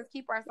we could just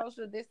keep our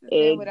social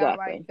distancing without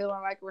like Exactly.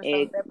 feeling like we're so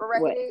What?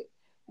 separated.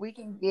 We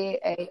can get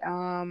a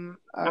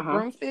Uh-huh.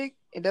 broomstick.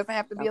 It doesn't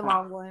have to be a Okay.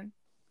 long one,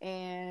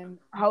 and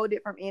hold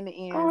it from end to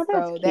end, Oh,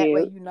 that's so that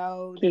way cute. you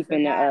know that you're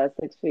Keeping the not,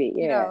 6 feet.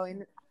 Yeah.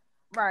 and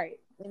right.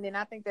 And then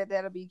I think that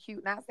that'll be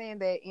cute. Not saying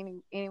that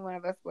any one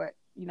of us would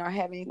have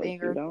But anything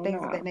you or don't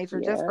things of that know. nature,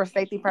 just Yep. for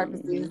safety Hmm.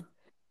 purposes,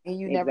 and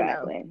you never know.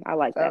 Exactly. I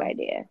like that So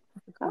idea.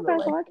 it's a cool Okay,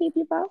 little so way. I'll keep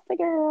you posted,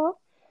 girl.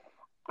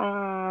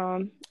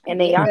 And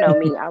then Yeah. y'all know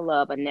me. I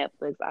love a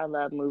Netflix. I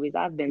love movies.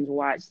 I've binge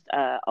watched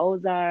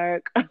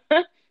Ozark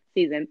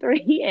season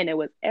 3, and it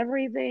was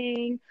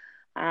everything.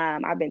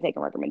 I've been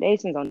taking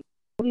recommendations on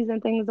movies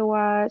and things to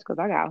watch because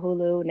I got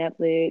Hulu,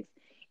 Netflix,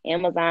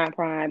 Amazon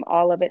Prime,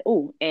 all of it.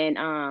 Ooh,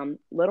 and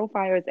Little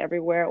Fires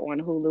Everywhere on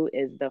Hulu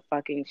is the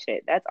fucking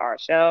shit. That's our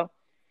show.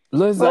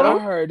 Listen, Who? I Little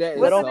heard that is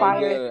What's the Little so name of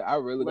Fires it? good. I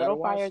really gotta Little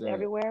watch Fires that.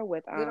 Everywhere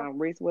with Little.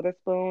 Reese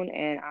Witherspoon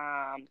and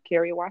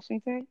Kerry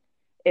Washington.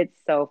 It's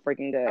so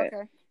freaking good.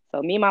 Okay.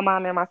 So me, my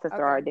mom, and my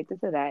sister are Okay.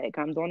 addicted to that. It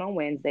comes on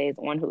Wednesdays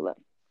on Hulu,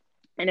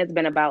 and it's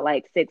been about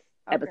like 6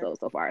 Okay. episodes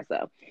so far.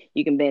 So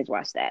you can binge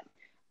watch that.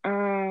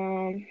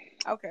 Um,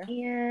 Okay.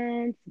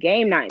 and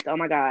game nights. Oh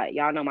my God,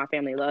 y'all know my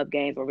family love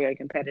games. We're very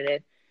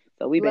competitive,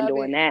 so we've been Love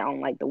doing it. that on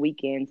like the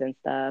weekends and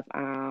stuff.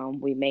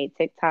 We made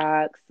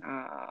TikToks.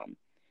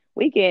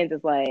 Weekends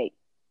is like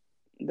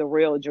the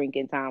real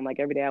drinking time.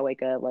 Like every day I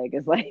wake up, like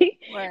it's like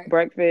Right.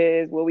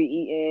 breakfast, what we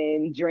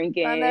eating,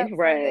 Sun up, drinking,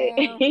 right?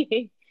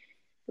 sundown.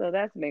 So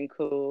that's been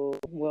cool.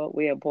 Well,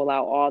 we'll pull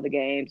out all the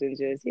games and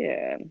just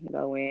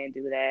go in,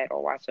 do that,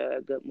 or watch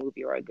a good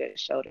movie or a good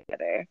show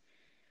together.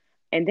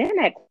 And then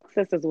that Clark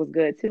Sisters was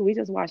good too. We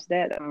just watched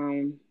that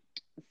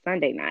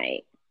Sunday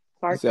night. You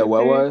Clark said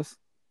what Sisters was?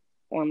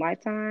 on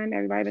Lifetime.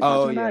 Everybody been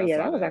Oh talking yeah, about. I Yeah,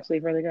 saw that was that. actually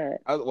really good.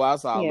 I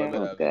saw a little Yeah, it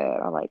bit was of good.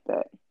 it. I liked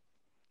that.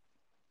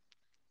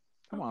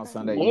 Come on, Okay.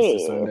 Sunday, Easter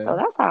Yeah, so Sunday.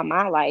 that's how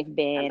my life I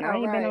been. I know,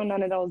 ain't been right? on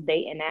none of those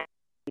dating apps.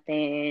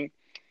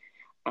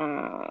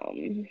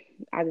 And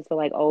I just feel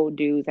like old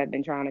dudes have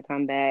been trying to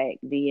come back,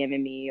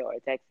 DMing me or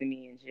texting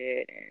me and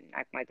shit, and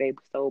acting like they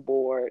so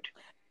bored.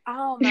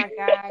 Oh my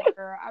God,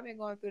 girl. I've been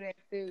going through that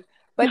too.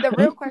 But the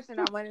real question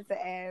I wanted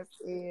to ask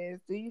is,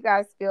 do you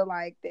guys feel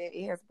like that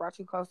it has brought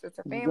you closer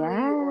to family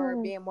or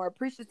Yes, being more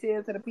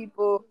appreciative to the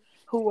people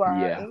who are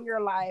Yeah. in your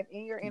life,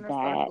 in your inner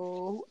That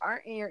circle, who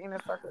aren't in your inner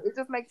circle. It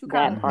just makes you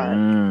kind that of part.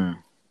 think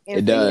and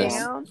It sit Yeah. does.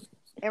 down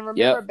and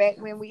remember Yep. back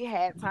when we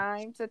had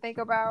time to think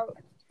about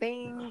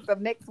things of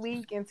next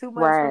week and 2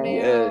 months from Right.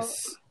 now,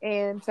 Yes.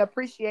 and to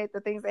appreciate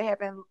the things that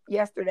happened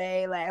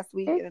yesterday, last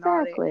week, and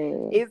all that.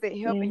 Exactly. Is it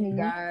helping you Mm-hmm.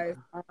 guys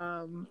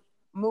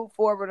move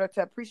forward or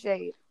to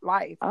appreciate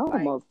life? Oh,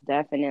 Like, most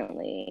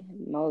definitely.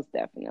 Most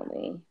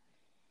definitely.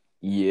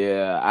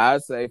 Yeah,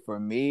 I'd say for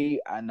me,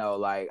 I know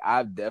like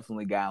I've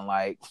definitely gotten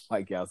like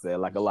y'all said,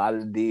 like a lot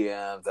of the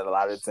DMs and a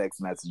lot of text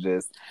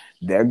messages.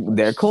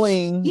 They're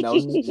clean,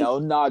 no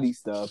naughty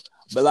stuff.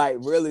 But like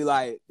really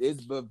like it's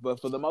but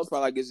for the most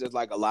part, like it's just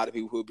like a lot of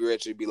people who be ready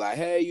to be like,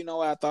 hey, you know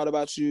what, I thought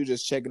about you,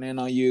 just checking in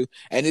on you.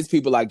 And it's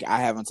people like I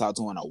haven't talked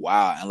to in a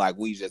while and like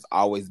we just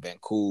always been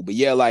cool. But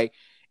yeah, like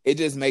it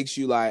just makes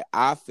you like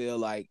I feel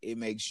like it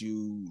makes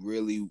you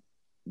really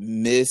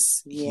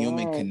miss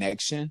human Yes.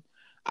 connection.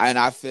 And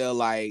I feel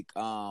like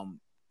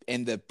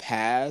in the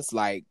past,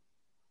 like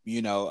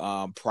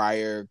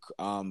prior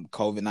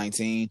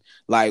COVID-19,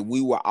 like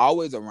we were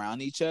always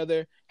around each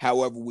other.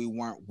 However, we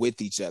weren't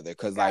with each other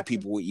because like gotcha.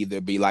 people would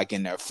either be like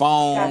in their That's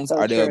phones so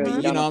or they'll true. be, You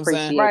you don't know what I'm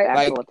saying? appreciate the Right.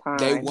 Like actual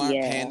they time. weren't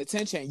Yeah. paying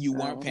attention. You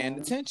weren't paying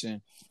Uh-huh.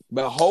 attention.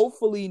 But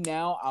hopefully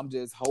now I'm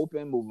just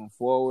hoping moving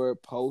forward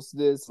post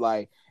this,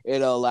 like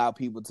it'll allow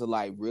people to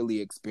like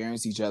really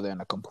experience each other in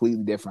a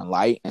completely different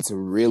light and to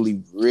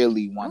really,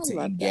 really I want to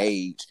love that.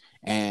 engage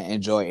and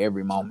enjoy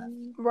every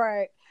moment.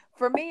 Right.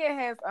 For me, it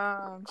has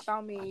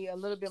shown me a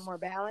little bit more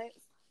balance.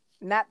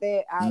 Not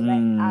that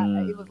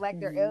it was lack Mm-hmm.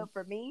 thereof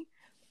for me,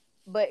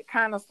 but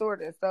kind of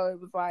sort of. So it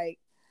was like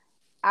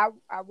I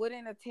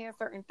wouldn't attend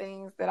certain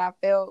things that I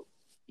felt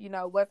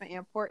wasn't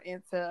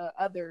important to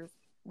others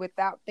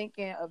without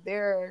thinking of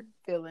their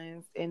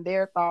feelings and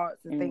their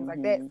thoughts and things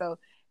like that. Mm-hmm. So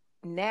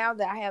now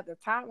that I have the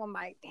time, I'm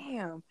like,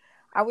 damn,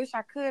 I wish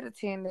I could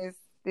attend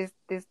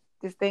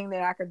this thing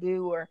that I could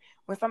do, or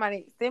when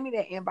somebody send me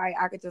that invite,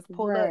 I could just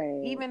pull up. Right.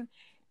 Even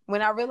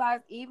when I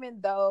realized,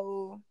 even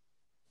though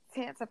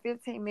 10 to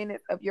 15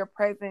 minutes of your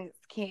presence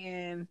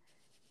can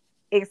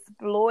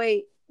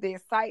exploit the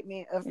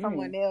excitement of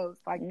someone else,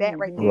 like that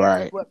right Mm-hmm. there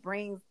is Right. what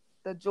brings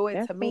the joy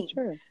That's to so me.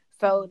 true.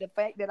 So the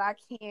fact that I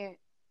can't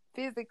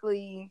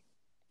physically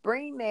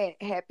bring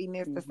that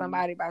happiness to Mm-hmm.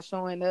 somebody by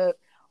showing up,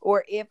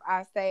 or if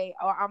I say,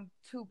 oh, I'm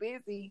too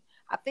busy,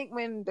 I think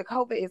when the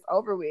COVID is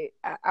over with,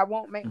 I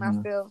won't make Mm-hmm.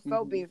 myself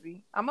so Mm-hmm.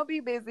 busy. I'm gonna be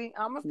busy,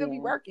 I'm gonna still be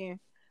Yeah. working,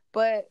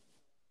 but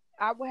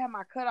I will have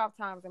my cutoff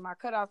times, and my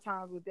cutoff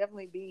times will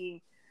definitely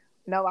be,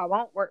 no, I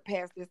won't work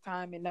past this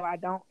time, and no, I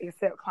don't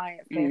accept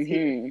clients past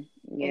here. Mm-hmm.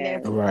 And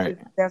Yes. Right.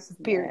 that's just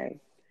Yes. period.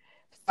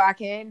 So I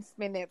can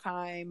spend that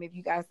time. If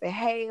you guys say,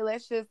 hey,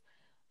 let's just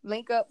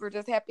link up for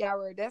just happy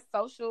hour, that's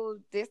social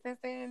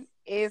distancing.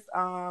 Is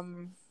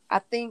I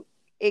think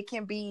it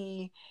can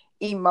be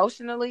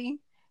emotionally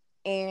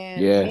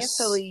and Yes.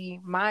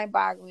 mentally mind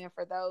boggling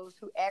for those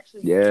who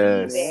actually need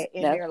Yes. that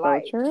in That's their so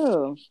life.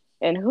 true.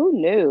 And who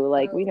knew?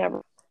 Like we So,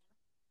 never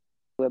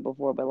knew it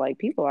before, but like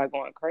people are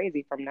going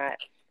crazy from not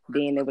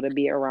being able to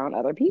be around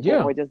other people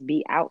Yeah. or just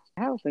be out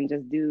the house and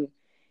just do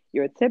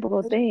your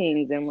typical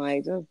things and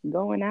like just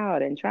going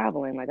out and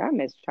traveling. Like I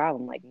miss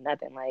traveling like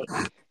nothing. Like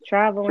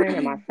traveling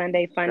and my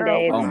Sunday fun girl,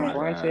 days, Oh my my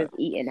what? brunches, God.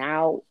 eating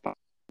out,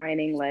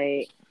 dining.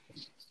 Like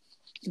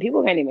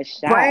people can't even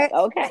shop. Brunch?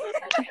 Okay,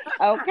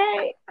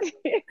 okay.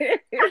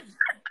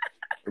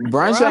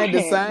 Brunch ain't the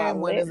Brunch, my same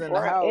when lit it's in the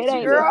brunch. It house. You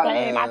ain't the Girl,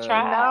 same. I gotta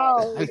tried.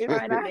 no, I it's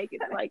tried to not. make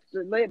it like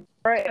the lit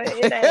brunch.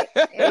 It ain't.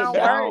 It It don't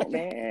work. don't,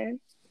 man.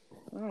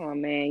 Oh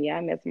man, yeah,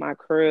 I miss my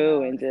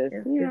crew No, and just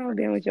it's different.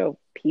 being with your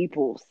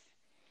peoples.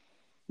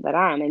 But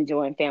I'm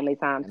enjoying family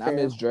time and I too.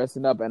 miss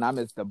dressing up and I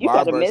miss the You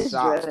better barber miss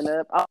shop. dressing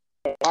up. Oh,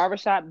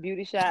 barbershop,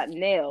 beauty shop,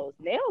 nails.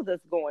 Nails is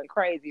going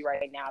crazy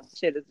right now.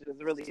 Shit is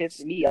just really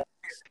pissing me off.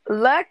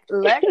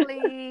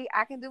 Luckily,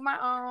 I can do my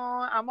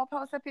own. I'm gonna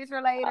post a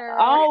picture later.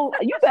 Oh,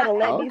 you better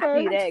let me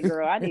Okay. see that,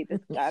 girl. I need the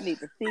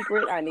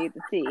secret. I need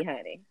to see,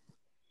 honey.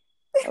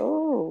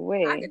 Oh, I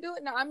wait. can do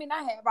it. No, I mean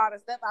I have all the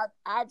stuff.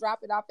 I'll drop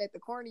it off at the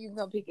corner. You can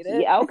come pick it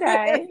Yeah, up.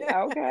 okay.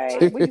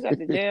 Okay. What you got,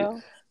 the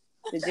gel?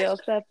 The gel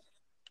stuff?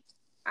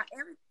 Okay,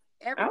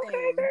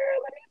 Everything. girl.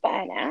 Let me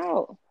find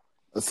out.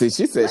 See,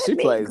 she said she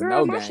plays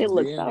Girl, no my shit games. Do you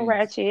looks hear so me?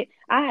 ratchet.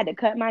 I had to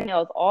cut my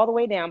nails all the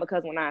way down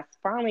because when I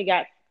finally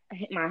got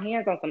my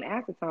hands on some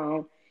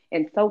acetone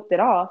and soaked it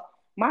off,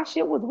 my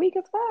shit was weak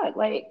as fuck.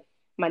 Like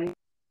my nails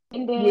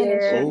in and Yeah,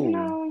 shit,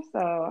 Oh, So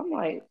I'm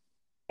like,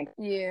 yeah.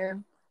 yeah,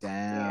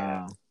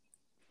 damn.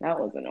 that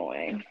was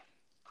annoying.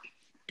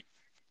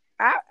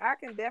 I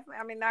can definitely.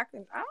 I mean, I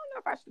can. I don't know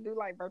if I should do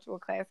like virtual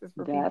classes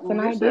for That's people. an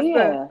It's just a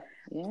idea.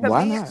 to Yeah.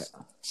 Why me. not?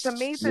 To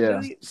me,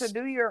 Yeah. to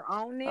do your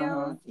own Uh-huh.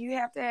 nails, you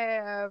have to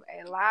have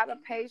a lot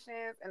of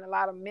patience and a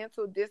lot of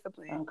mental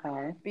discipline,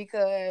 Okay.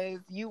 because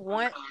you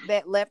want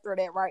that left or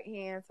that right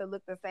hand to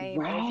look the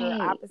same as your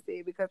Right.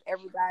 opposite, because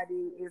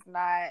everybody is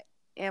not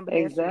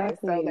ambidextrous.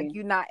 So like Exactly.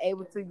 you're not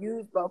able to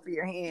use both of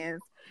your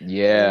hands and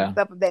Yeah.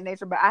 stuff of that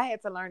nature. But I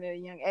had to learn at a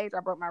young age. I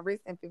broke my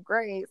wrist in 5th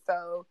grade,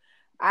 so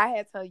I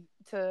had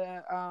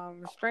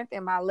to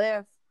strengthen my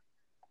left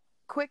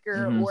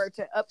quicker Mm-hmm. or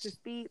to up to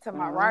speed to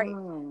my right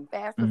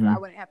faster, so I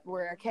wouldn't have to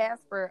wear a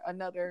cast for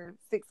another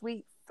 6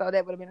 weeks. So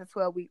that would have been a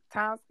 12-week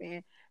time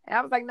span. And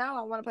I was like, no,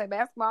 I want to play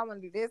basketball. I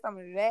want to do this. I'm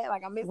going to do that.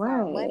 Like, I'm missing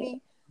out on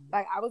money.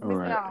 Like, I was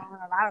missing out on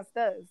a lot of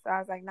stuff. So I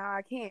was like, no,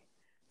 I can't.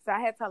 So I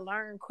had to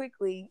learn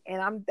quickly,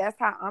 and that's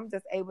how I'm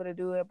just able to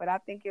do it. But I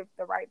think if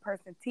the right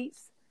person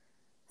teaches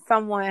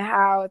someone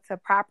how to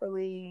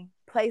properly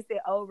place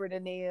it over the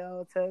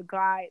nail to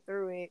glide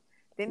through it,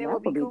 then it will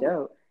be cool.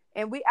 Dope.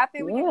 And I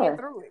think we can get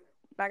through it.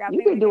 Like, I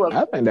think we can.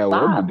 I think that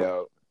would be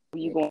dope.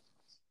 You going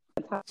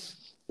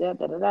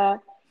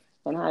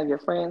and have your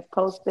friends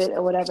post it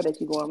or whatever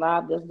that you going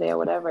live this day or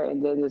whatever,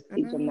 and then just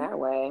teach them that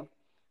way.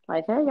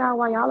 Like, hey y'all,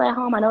 while y'all at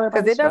home, I know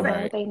everybody's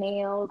struggling with their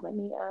nails. Let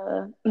me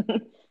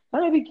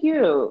that'd be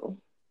cute.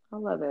 I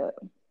love it.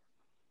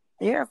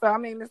 Yeah, so I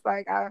mean, it's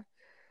like I've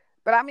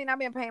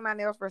been painting my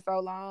nails for so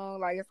long.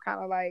 Like, it's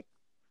kind of like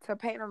to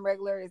paint them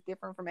regular is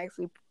different from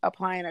actually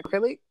applying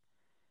acrylic.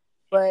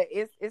 But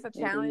it's a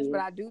challenge.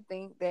 But I do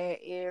think that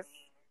it's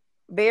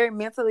very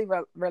mentally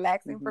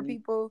relaxing for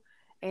people,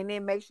 and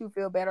it makes you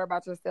feel better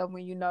about yourself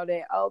when you know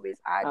that, oh, bitch,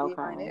 I did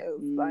my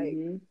nails. Like,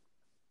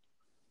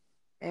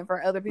 and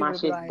for other people my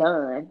to be like,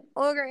 done.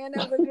 Oh, girl, and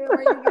that was a good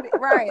way you get it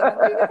right. Like,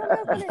 where you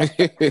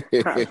get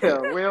the I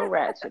feel real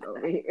ratchet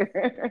over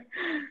here.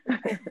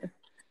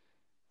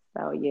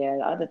 So yeah,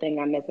 the other thing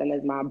I'm missing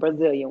is my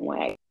Brazilian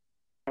wax.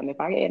 If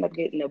I end up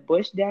getting a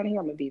bush down here,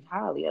 I'm gonna be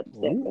highly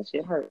upset. That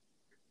shit hurt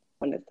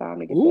when it's time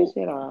to get that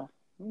shit off.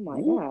 Oh my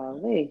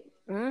golly.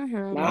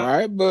 Mm-hmm. All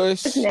right,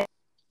 Bush.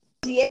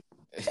 Yeah.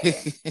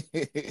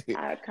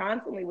 I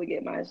constantly would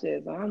get my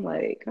shit, so I'm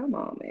like, come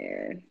on,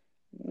 man.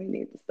 We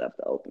need the stuff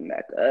to open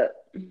back up.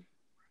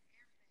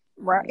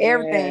 Right, yeah,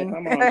 everything.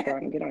 Come on,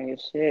 trying to get on your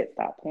shit.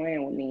 Stop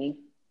playing with me,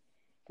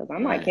 because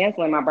I'm not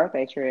canceling my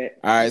birthday trip.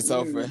 All right,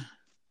 so for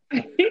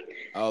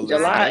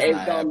July is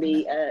gonna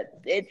be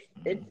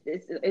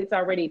it's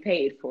already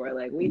paid for.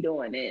 Like, we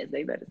doing this.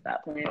 They better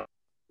stop playing.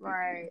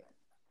 Right.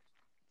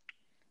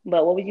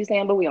 But what was you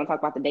saying? But we gonna talk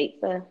about the dates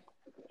stuff.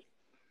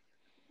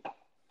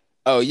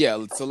 Oh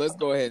yeah, so let's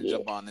go ahead and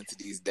jump on into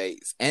these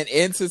dates and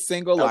into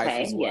single life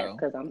as well.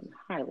 Because I'm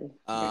highly.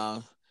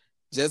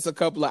 Just a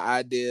couple of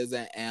ideas,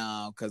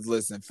 and because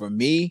listen, for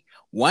me,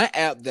 one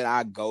app that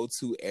I go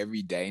to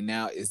every day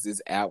now is this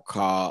app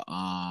called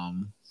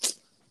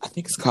I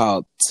think it's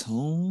called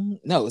Tune.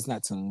 No, it's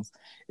not Tunes.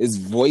 It's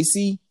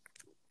Voicey.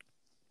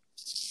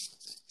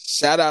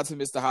 Shout out to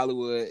Mr.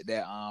 Hollywood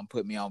that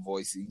put me on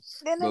Voicey.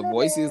 But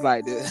Voicey is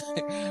like this.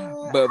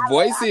 But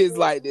Voicey is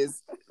like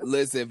this.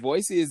 Listen,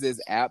 Voicey is this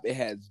app. It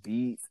has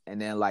beats,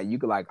 and then like you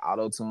could like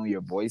auto tune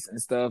your voice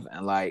and stuff,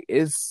 and like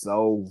it's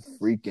so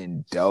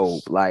freaking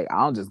dope. Like I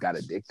don't just got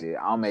addicted.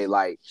 I made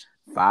like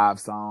 5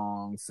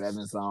 songs,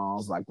 7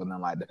 songs, like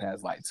within like the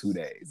past like 2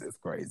 days. It's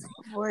crazy.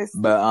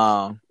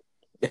 But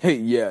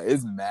yeah,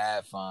 it's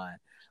mad fun.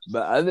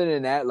 But other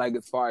than that, like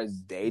as far as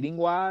dating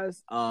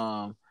wise,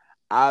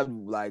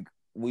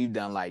 we've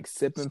done like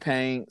sip and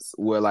paints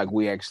where like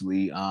we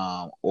actually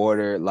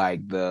ordered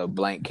like the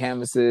blank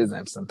canvases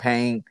and some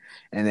paint,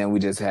 and then we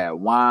just had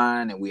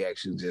wine and we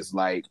actually just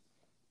like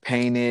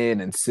painted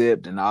and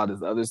sipped and all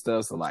this other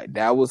stuff. So like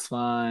that was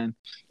fun.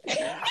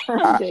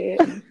 All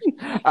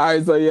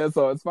right, so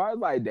as far as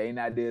like dating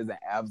ideas and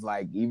apps,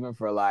 like even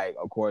for like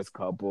of course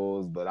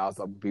couples, but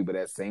also people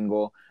that's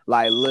single,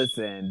 like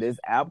listen, this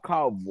app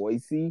called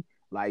Voicey,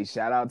 like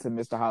shout out to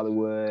Mr.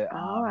 Hollywood.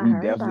 He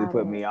definitely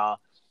put me on.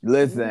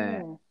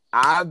 Listen,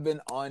 I've been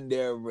on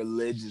there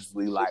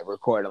religiously, like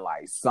recording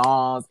like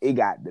songs. It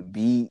got the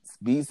beats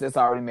that's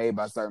already made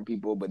by certain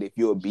people, but if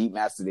you're a beat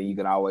master, then you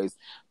can always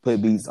put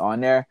beats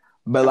on there.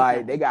 But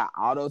like they got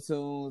auto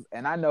tunes,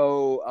 and I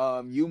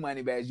know you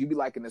money bags, you be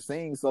liking to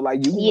sing, so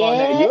like you can go on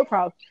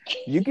there,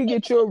 you can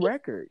get you a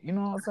record. You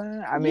know what I'm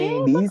saying? I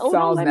mean, these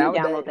songs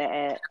nowadays. Don't let me download that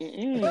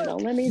app.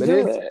 Don't let me but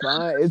do it's it.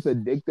 fun. It's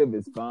addictive.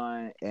 It's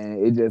fun,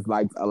 and it just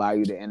like allow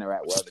you to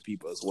interact with other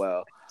people as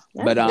well.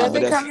 But does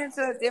it come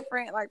into a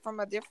different, like from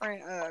a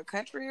different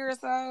country or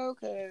so?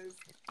 Because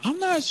I'm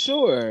not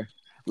sure.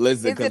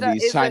 Listen, because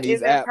these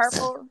Chinese apps.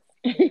 Purple?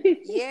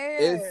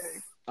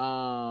 It's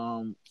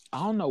I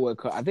don't know what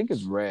color. I think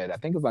it's red. I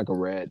think it's like a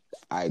red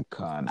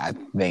icon. I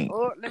think.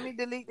 Oh, let me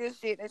delete this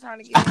shit. They're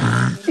trying to get me.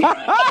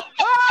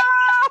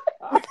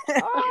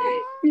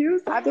 You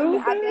stupid. I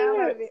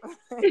downloaded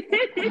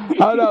it.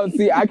 Hold on.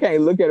 See, I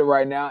can't look at it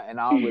right now, and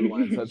I don't really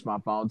want to touch my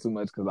phone too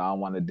much because I don't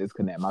want to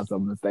disconnect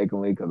myself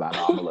mistakenly because I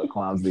know I'm a little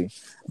clumsy.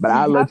 But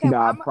I'll let you know.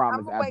 I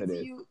promise after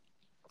this.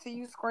 Till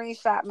you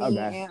screenshot me,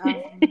 and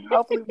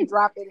hopefully we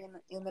drop it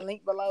in the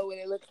link below what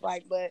it looks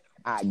like. But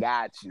I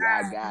got you.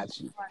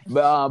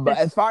 But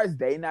as far as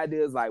dating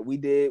ideas, like we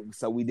did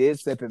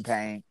sip and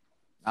paint.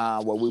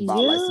 Where we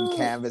bought like some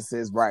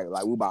canvases, right?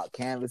 Like we bought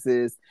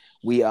canvases.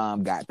 We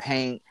got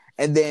paint,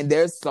 and then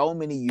there's so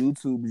many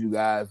YouTubes, you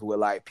guys, with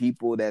like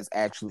people that's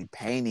actually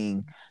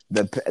painting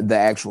the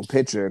actual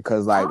picture,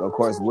 because like of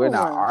course we're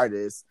not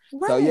artists,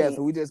 so yeah.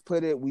 So we just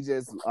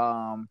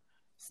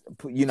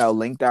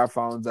linked our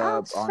phones Oh,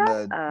 up on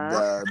shut up.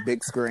 the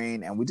big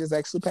screen, and we just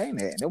actually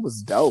painted, and it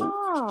was dope.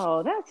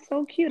 Oh, that's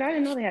so cute. I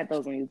didn't know they had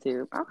those on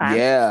YouTube. Okay.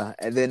 Yeah,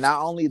 and then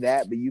not only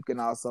that, but you can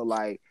also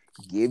like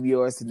give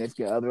your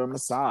significant other a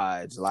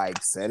massage,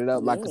 like set it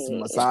up like a Yeah.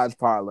 massage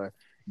parlor.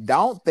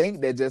 Don't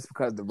think that just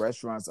because the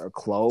restaurants are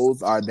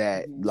closed or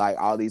that Mhm. like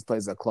all these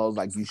places are closed,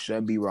 like you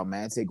shouldn't be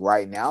romantic.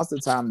 Right now's the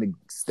time to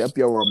step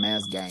your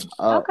romance game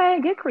up. Okay,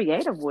 get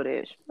creative with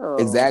it. Sure.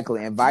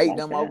 Exactly. I Invite like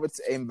them that. over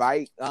to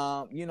invite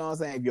you know what I'm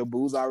saying? If your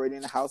boo's already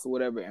in the house or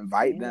whatever,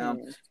 invite them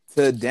Yeah.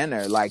 to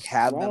dinner. Like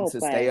have them Role to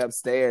stay play.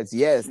 upstairs.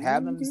 Yes,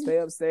 have them to Mm-hmm. stay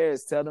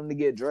upstairs. Tell them to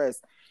get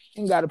dressed.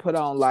 You got to put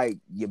on like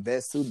your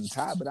best suit and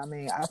tie, but I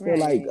mean, I feel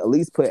like Right. at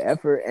least put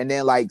effort and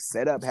then like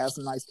set up, have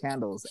some nice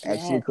candles,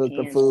 actually Yes, cook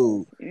the candles.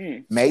 food,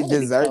 make That'll be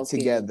dessert so cute.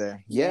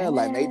 together. Yeah,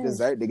 like make Yes.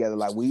 dessert together.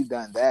 Like we've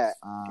done that.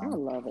 I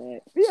love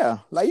it. Yeah,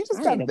 like you just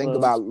I got need to a think boo.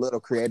 about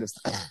little creative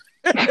stuff.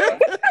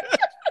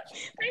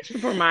 Thanks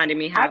for reminding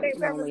me I how think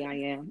that was lonely I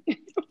am.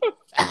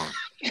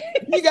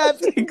 You gotta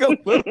think a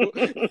little.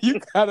 You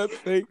gotta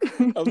think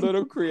a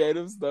little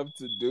creative stuff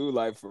to do,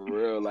 like for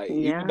real. Like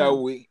Yeah.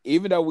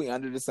 even though we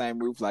under the same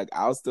roof, like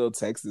I'll still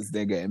text this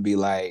nigga and be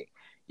like,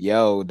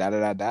 "Yo, da da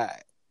da da,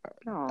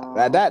 da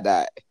Aw. da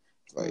da."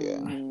 So yeah,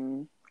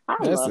 Hmm. I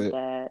that's love it.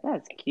 that.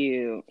 That's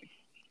cute.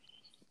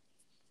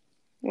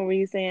 What were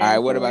you All right,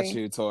 saying, what about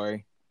Tori? you,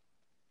 Tori?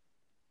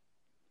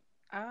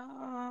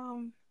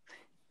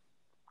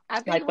 I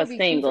think Like it for would be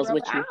cute to singles, roll.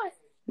 But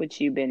what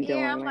you been yeah,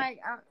 doing? I'm Like,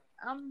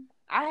 like,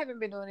 I haven't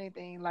been doing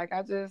anything. Like,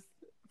 I just,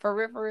 for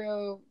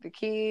real, the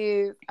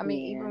kids. I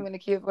mean, yeah. even when the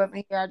kids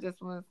wasn't here, I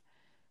just was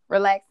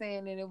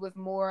relaxing, and it was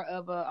more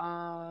of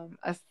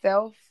a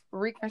self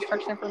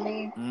reconstruction for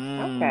me.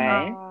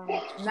 Okay.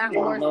 Not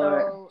Oh more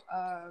Lord. so,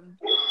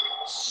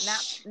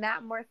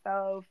 not more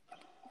so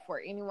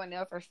for anyone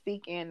else or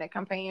seeking the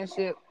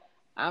companionship.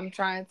 I'm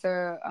trying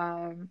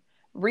to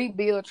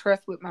rebuild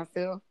trust with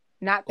myself.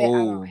 Not that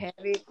I don't Oh, have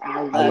it. I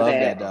I It was love love just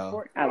that it. though.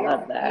 important. I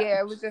love that. Yeah,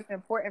 it was just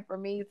important for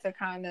me to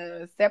kind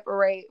of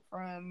separate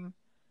from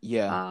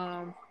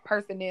Yeah.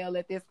 personnel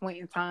at this point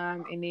in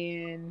time, and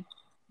then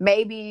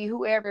maybe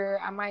whoever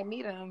I might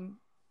meet them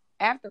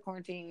after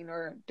quarantine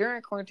or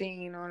during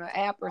quarantine on an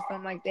app or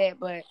something like that.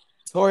 But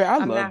Tori, I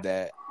I'm love not.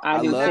 that. I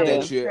I do I'm love not too. ready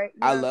that to you're trade.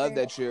 You I know what I'm love saying?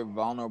 that you're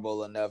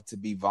vulnerable enough to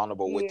be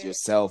vulnerable with Yeah.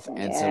 yourself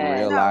and to Yes. No.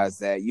 realize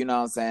that, you know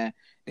what I'm saying,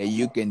 that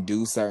you can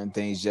do certain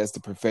things just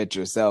to perfect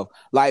yourself.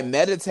 Like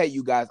meditate,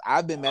 you guys.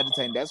 I've been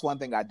meditating. That's one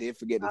thing I did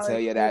forget to Oh, tell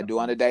it's you that I do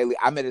on beautiful. a daily.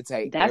 I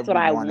meditate That's what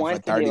every I morning for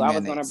want to 30 do. I was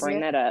going to minutes. bring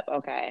Yeah. that up.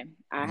 Okay.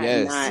 I have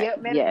Yes. not Yeah, yet,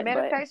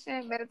 but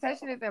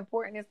meditation is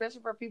important,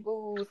 especially for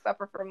people who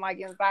suffer from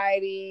like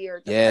anxiety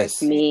or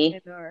Yes. depression me,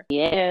 or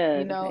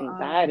yes,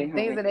 anxiety, things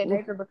honey. of that Oof.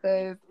 nature.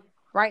 Because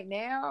right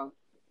now,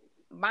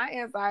 my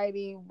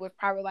anxiety was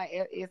probably like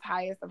at its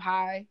highest of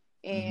high,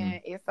 Mm-hmm.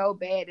 and it's so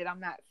bad that I'm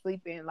not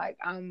sleeping. Like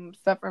I'm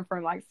suffering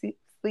from like sleep,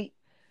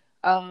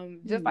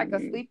 just like a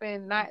Mm,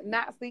 sleeping,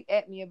 not sleep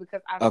apnea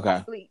because I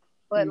Okay. sleep,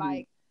 but mhm.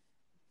 like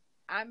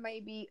I may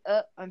be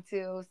up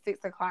until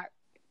 6 o'clock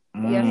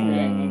yesterday,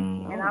 Okay.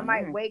 Mm. and Oh I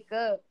might man. wake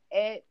up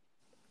at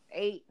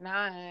 8,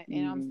 9,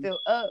 and I'm Mm, still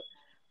up.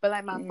 But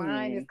like my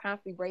mind is mm,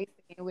 constantly racing,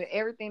 and with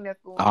everything that's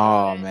going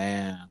Oh on,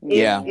 man.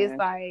 Yeah. it's yeah.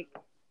 like,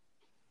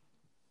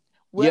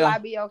 will Yeah. I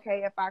be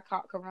okay if I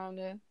caught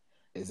corona?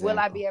 Will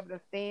I Exactly. be able to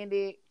stand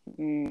it?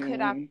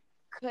 Could I Mm,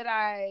 could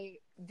I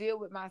deal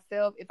with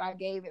myself if I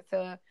gave it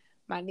to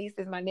my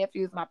nieces, my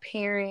nephews, my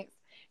parents?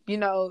 You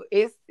know,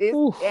 it's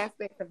Oof.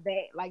 aspects of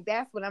that. Like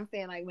that's what I'm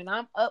saying. Like when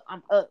I'm up,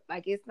 I'm up.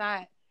 Like it's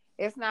not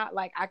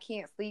like I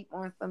can't sleep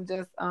on some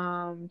just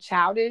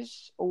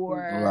childish or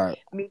Right.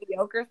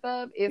 mediocre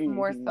stuff. It's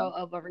more so mhm.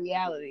 of a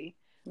reality.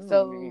 Oh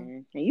So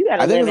man. And you got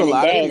to I think live there's a in the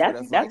lot of day. people That's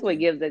that's that's like what you.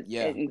 gives us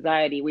Yeah.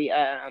 anxiety. We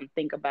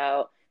think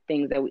about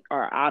things that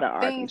are out of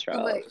our things too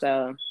control. much.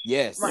 So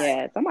Yes. Right.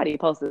 yeah, somebody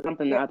posted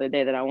something the Yeah. other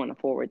day that I want to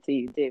forward to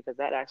you too, because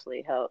that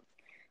actually helps.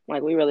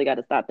 Like we really got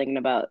to stop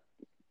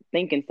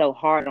thinking so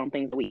hard on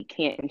things that we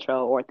can't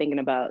control, or thinking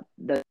about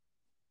the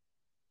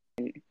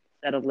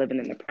instead of living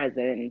in the present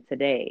and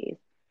today.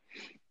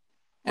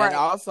 And Right.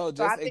 also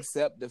So I just think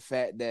accept the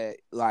fact that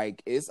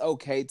like it's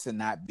okay to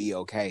not be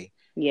okay.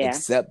 Yeah.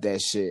 Accept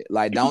that shit.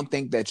 Like don't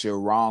think that you're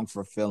wrong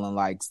for feeling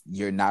like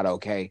you're not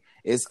okay.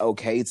 It's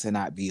okay to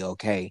not be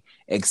okay.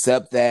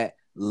 Accept that,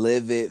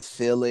 live it,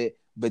 feel it,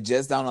 but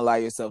just don't allow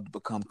yourself to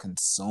become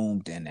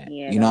consumed in it.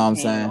 Yeah, You know what don't I'm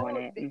hang saying?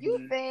 on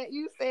it.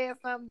 you said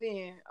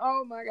something.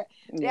 Oh my god.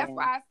 That's Yeah.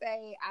 why I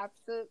say I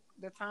took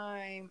the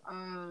time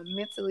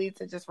mentally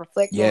to just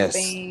reflect on Yes.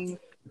 things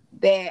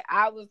that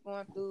I was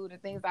going through, the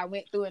things I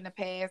went through in the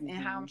past,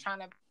 and how I'm Mm-hmm. trying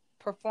to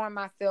perform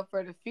myself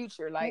for the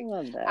future. I Like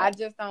love I that.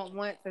 just don't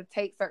want to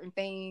take certain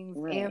things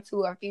Right.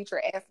 into a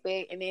future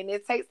aspect, and then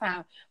it takes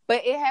time.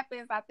 But it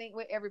happens, I think,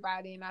 with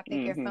everybody, and I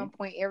think at Mm-hmm. some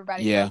point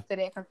everybody Yeah. comes to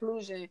that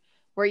conclusion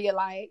where you're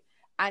like,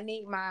 I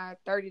need my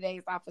 30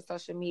 days off of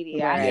social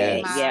media. I need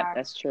Right. Yes. Yep, my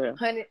that's true.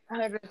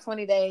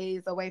 120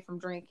 days away from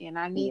drinking.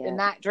 I need to Yep.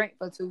 not drink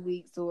for 2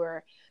 weeks,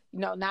 or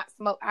not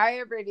smoke,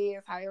 however it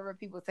is, however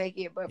people take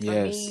it. But for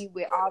Yes. me,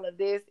 with all of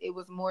this, it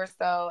was more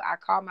so I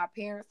call my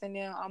parents and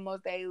them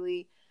almost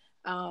daily.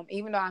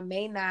 Even though I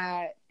may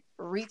not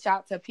reach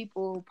out to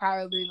people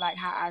probably like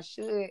how I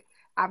should,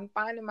 I'm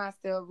finding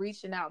myself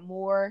reaching out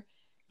more,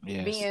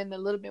 Yes. being a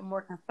little bit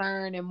more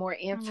concerned and more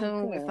in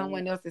tune with good.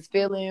 someone else's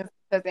feelings.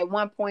 Because at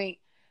one point,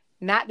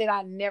 not that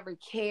I never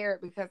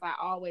cared, because I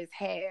always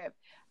have,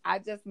 I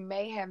just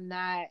may have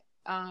not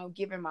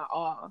given my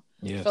all.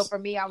 Yes. So for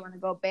me, I want to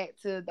go back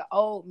to the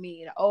old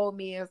me. The old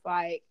me is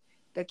like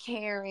the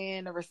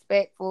caring, the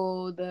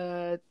respectful,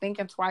 the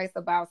thinking twice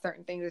about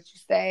certain things that you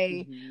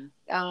say,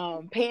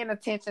 paying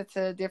attention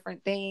to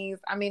different things.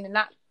 I mean,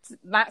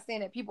 not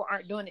saying that people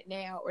aren't doing it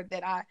now or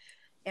that I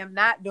am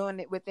not doing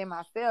it within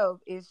myself.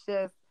 It's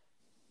just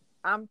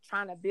I'm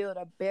trying to build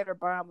a better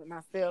bond with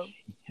myself,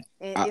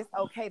 and it's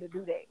okay to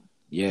do that.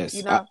 Yes,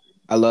 You know,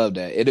 I love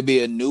that. It'll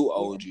be a new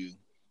old you.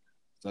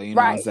 So you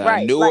know what I'm saying?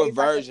 right. A newer Like,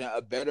 version,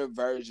 a better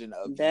version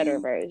of Better you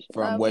version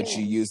from of what me.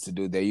 you used to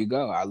do. There you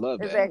go. I love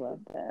that. Exactly. I love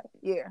that.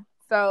 Yeah.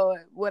 So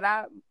what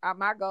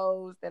my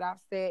goals that I've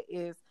set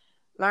is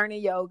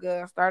learning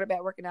yoga, started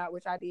back working out,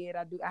 which I did.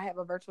 I have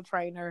a virtual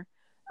trainer,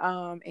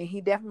 and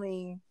he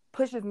definitely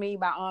pushes me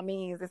by all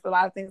means. It's a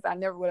lot of things I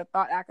never would have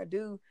thought I could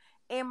do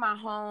in my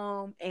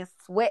home and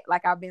sweat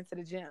like I've been to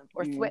the gym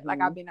or sweat like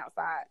I've been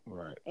outside.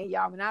 Right. And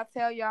y'all, when I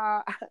tell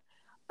y'all,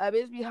 a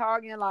bitch be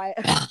hogging like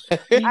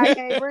I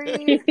can't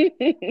breathe.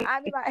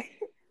 I be like,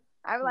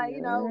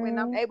 when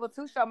I'm able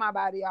to show my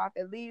body off,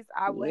 at least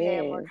I will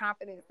have more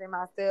confidence in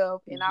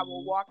myself, and I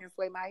will walk and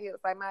sway my hips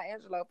like my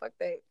Angelo. Fuck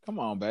that. Come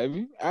on,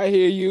 baby. I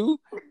hear you.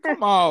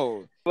 Come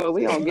on. Well,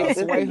 we gonna Go get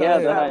this sway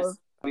together. her Huh? hips.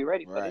 We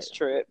ready for this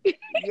trip?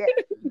 Yeah,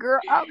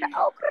 girl.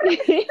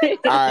 Okay.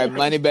 All right,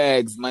 money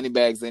bags.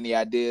 Any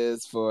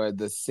ideas for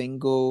the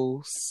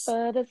singles?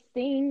 For the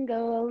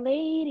single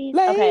ladies.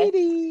 Ladies.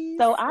 Okay.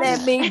 So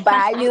Let me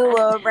buy you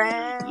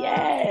around.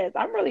 Yes,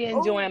 I'm really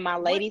enjoying my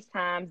ladies'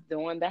 times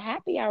doing the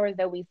happy hours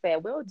that we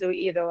said. We'll do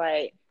either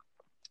like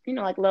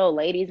little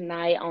ladies'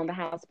 night on the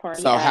house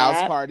party. So house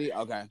app. party,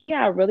 okay.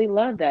 Yeah, I really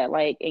love that.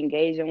 Like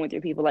engaging with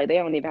your people. Like they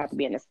don't even have to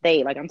be in the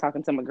state. Like I'm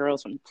talking to my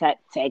girls from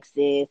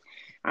Texas.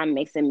 I'm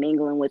mixing,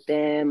 mingling with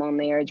them on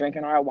there,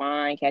 drinking our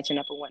wine, catching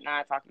up and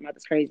whatnot, talking about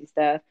this crazy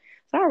stuff.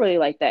 So I really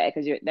like that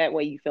because that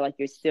way you feel like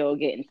you're still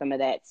getting some of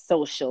that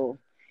social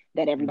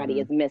that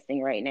everybody is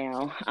missing right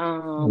now.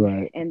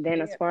 Right. And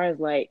then as far as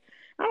like,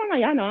 I don't know,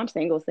 y'all know I'm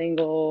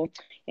single,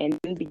 and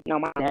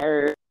on my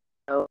nerves.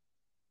 So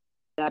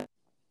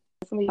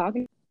somebody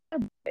talking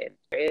about it.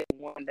 There is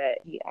one that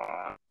he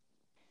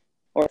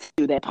or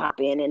two that pop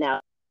in and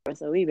out.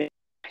 So we've been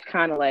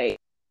kind of like,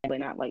 but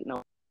not like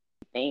no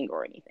thing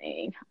or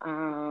anything.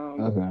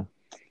 Okay.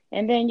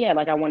 And then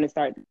like I want to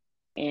start,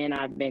 and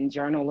I've been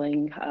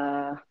journaling.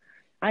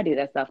 I do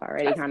that stuff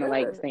already, kind of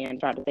like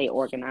try to stay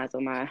organized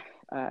on my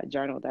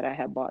journal that I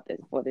have bought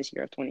for this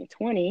year of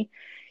 2020.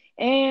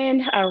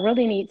 And I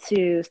really need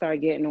to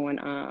start getting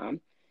on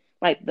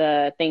like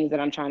the things that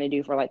I'm trying to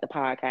do for like the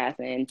podcast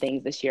and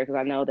things this year, because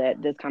I know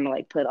that this kind of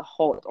like put a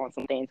hold on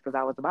some things, because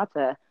I was about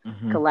to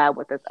collab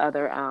with this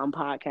other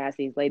podcast.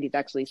 These ladies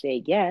actually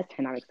said yes,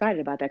 and I'm excited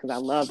about that because I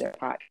love their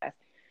podcast.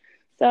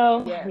 So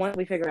once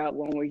we figure out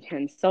when we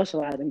can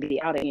socialize and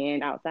be out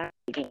again, outside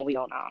again, we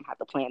don't have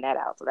to plan that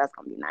out. So that's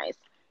gonna be nice.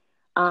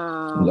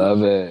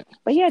 Love it.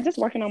 But yeah, just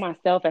working on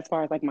myself as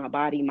far as like my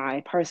body,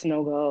 my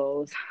personal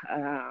goals,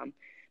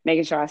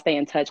 making sure I stay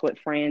in touch with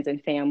friends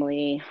and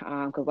family.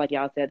 Because like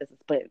y'all said, this is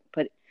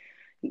put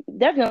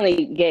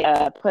definitely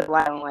put a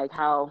lot on like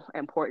how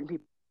important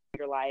people in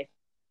your life,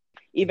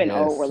 even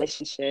old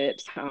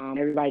relationships.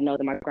 Everybody knows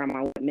that my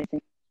grandma went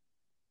missing.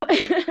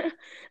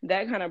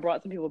 That kind of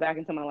brought some people back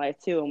into my life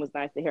too, and was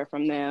nice to hear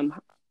from them.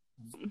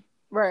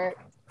 Right.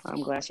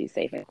 I'm glad she's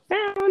safe and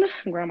sound.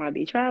 Grandma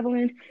be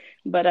traveling,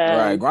 but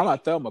right, Grandma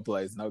Thelma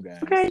plays no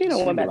games. Okay, she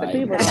went back to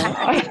people.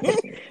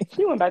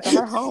 She went back to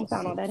her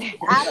hometown on that day.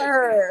 Out of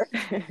her.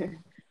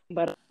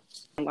 But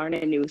I'm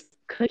learning new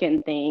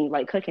cooking things,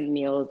 like cooking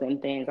meals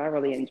and things. I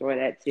really enjoy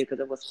that too because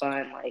it was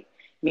fun. Like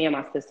me and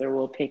my sister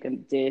will pick a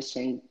dish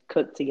and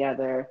cook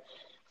together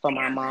for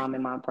my mom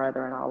and my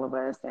brother and all of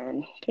us,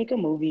 and pick a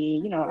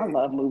movie. I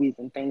love movies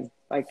and things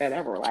like that.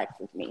 That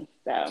relaxes me.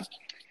 So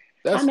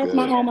I miss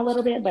my home a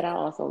little bit, but I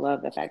also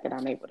love the fact that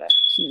I'm able to,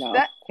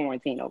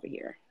 quarantine over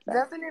here. So.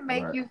 Doesn't it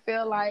make you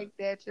feel like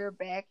that you're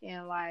back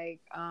in like,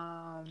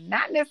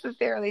 not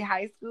necessarily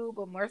high school,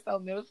 but more so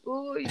middle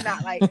school? You're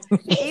not like,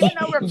 even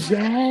though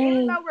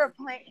we're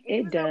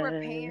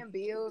paying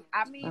bills.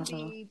 I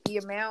mean, the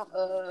amount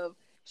of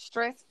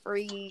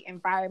stress-free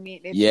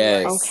environment that you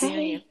are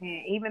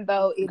experiencing, even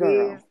though it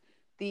is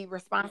the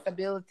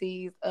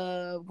responsibilities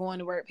of going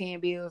to work, paying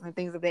bills, and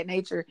things of that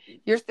nature,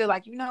 you're still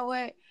like, you know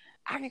what?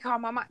 I can call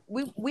my mom.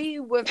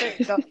 We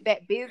wasn't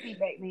that busy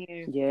back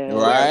then. Yeah.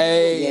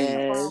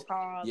 Right. Phone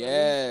calls.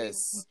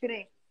 Yes. We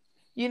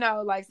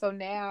couldn't, like, so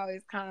now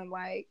it's kind of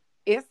like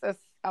it's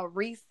a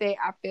reset.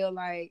 I feel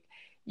like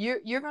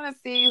you're gonna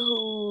see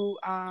who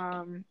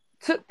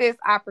took this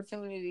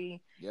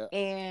opportunity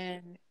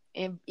and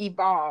and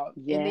evolve.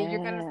 Yeah, And then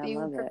you're going to I see who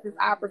love took it. this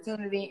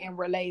opportunity and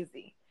we're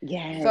lazy.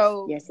 Yes,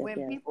 So yes, yes, when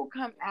yes. people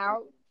come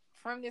out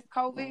from this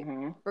COVID,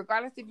 Mm-hmm.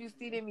 regardless if you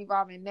see them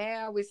evolving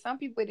now, with some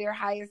people, their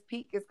highest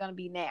peak is going to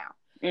be now.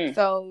 Mm.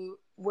 So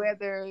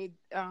whether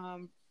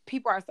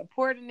people are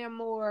supporting them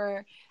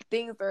more,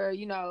 things are,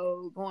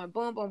 going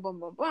boom, boom, boom,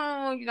 boom,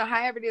 boom.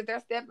 However it is, their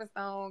stepping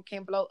stone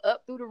can blow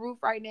up through the roof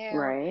right now,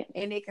 Right.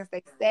 and it can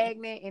stay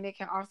stagnant, and it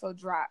can also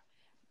drop.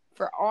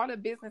 For all the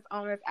business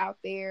owners out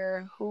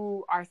there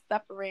who are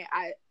suffering,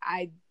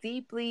 I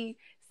deeply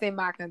send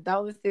my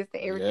condolences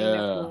to everything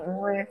that's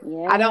going on.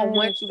 Yes. I don't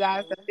want you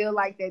guys to feel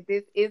like that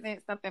this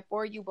isn't something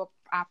for you, but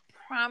I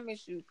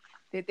promise you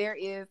that there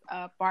is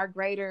a far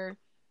greater,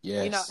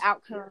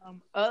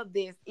 outcome of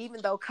this.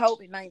 Even though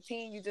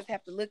COVID-19, you just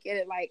have to look at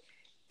it like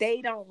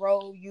they don't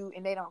roll you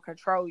and they don't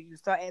control you.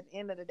 So at the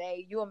end of the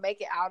day, you'll make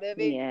it out of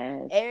it.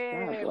 Yes.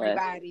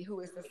 Everybody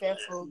who is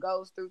successful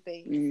goes through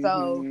things. Mm-hmm.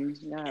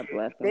 So God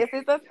bless them. this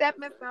is a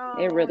stepping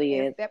stone. It really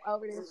is. Step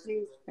over this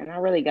shit. And I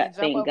really And jump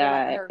think over like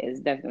God her.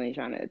 is definitely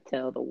trying to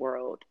tell the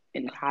world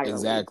entirely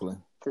Exactly.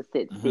 to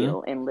sit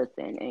still and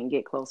listen and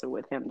get closer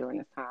with him during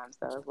this time.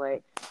 So it's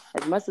like,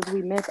 as much as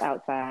we miss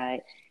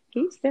outside,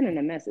 he's sending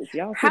a message.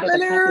 Y'all see that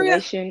the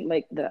population,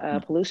 like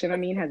the pollution,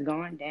 has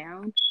gone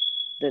down.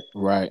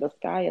 The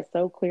sky is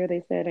so clear,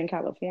 they said, in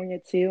California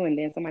too. And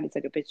then somebody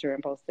took a picture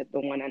and posted the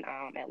one in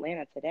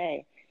Atlanta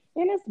today.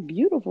 And it's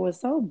beautiful. It's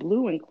so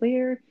blue and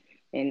clear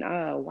and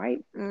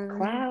white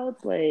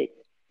clouds. Like,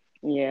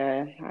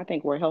 yeah, I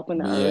think we're helping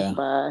the earth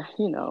by,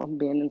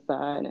 being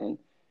inside and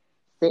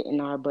sitting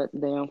our butts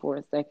down for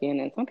a second.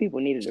 And some people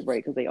needed a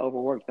break because they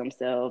overworked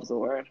themselves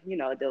or,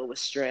 deal with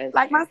stress.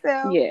 Like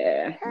myself.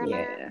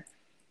 Yeah.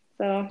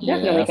 So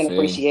definitely can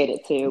appreciate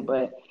it too,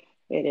 but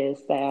it is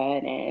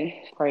sad, and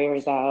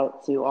prayers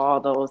out to all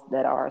those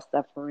that are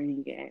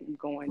suffering and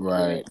going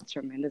through it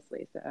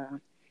tremendously. So,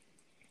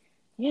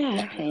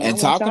 yeah. And I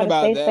want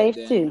y'all to stay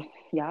safe too.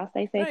 Y'all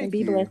stay safe and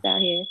be blessed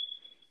out here.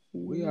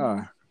 We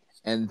are.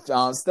 And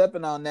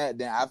stepping on that,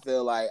 then I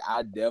feel like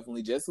I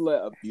definitely, just to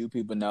let a few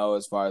people know,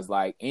 as far as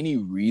like any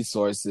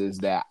resources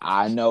that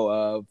I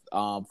know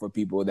of for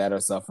people that are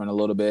suffering a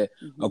little bit,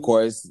 of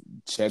course,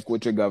 check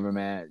with your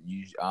government.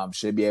 You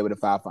should be able to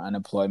file for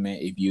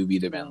unemployment if you've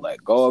either been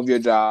let go of your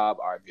job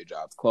or if your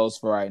job's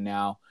closed for right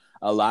now.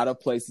 A lot of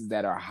places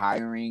that are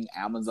hiring,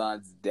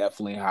 Amazon's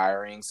definitely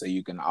hiring, so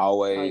you can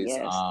always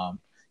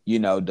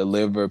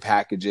deliver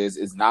packages.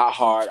 It's not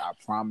hard, I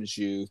promise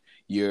you.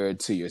 You're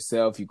to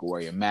yourself. You can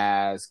wear your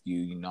mask.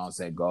 You know what I'm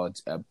saying, go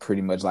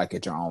pretty much like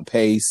at your own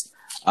pace.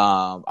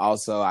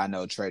 Also, I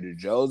know Trader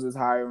Joe's is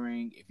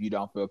hiring. If you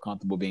don't feel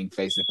comfortable being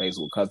face to face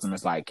with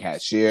customers like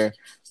cashier,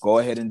 go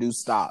ahead and do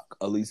stock.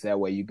 At least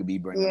that way you could be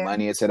bringing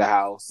money into the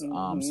house.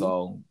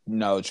 So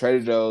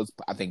Trader Joe's,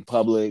 I think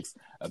Publix,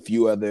 a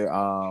few other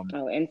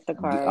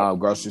Instacart,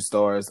 grocery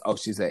stores. Oh,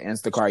 she said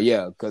Instacart.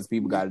 Yeah, because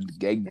people got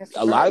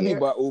a lot of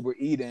people are Uber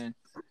eating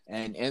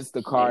and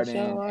Instacarting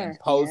and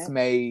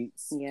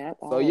Postmates.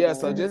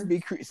 So just be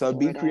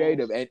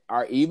creative, and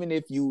or even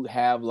if you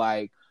have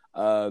like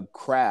a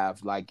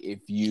craft, like if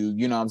you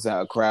know what I'm saying,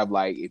 a craft,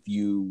 like if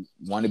you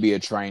want to be a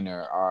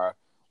trainer or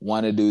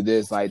want to do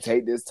this, like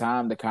take this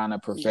time to kind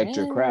of perfect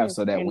your craft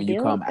so that when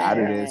you come out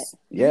of this,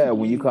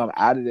 when you come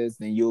out of this,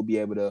 then you'll be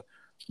able to,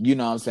 you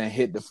know what I'm saying,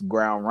 hit the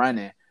ground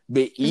running.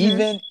 But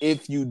even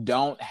if you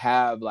don't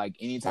have like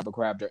any type of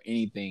craft or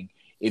anything,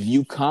 if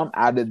you come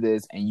out of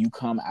this and you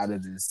come out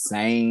of this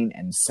sane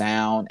and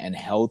sound and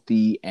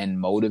healthy and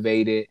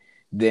motivated,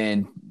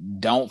 then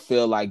don't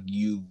feel like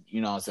you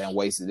know what I'm saying,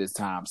 wasted this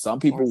time.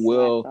 Some people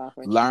will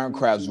learn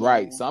crafts,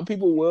 right? Some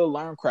people will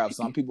learn crafts.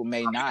 Some people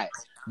may not.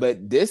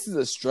 But this is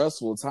a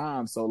stressful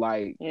time, so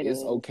like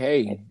it's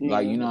okay.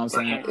 Like, you know what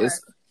I'm saying?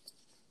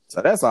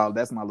 So that's all.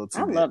 That's my little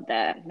tidbit. I love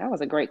that. That was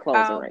a great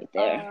closer right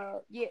there.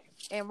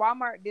 And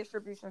Walmart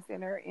Distribution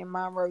Center in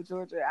Monroe,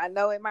 Georgia. I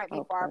know it might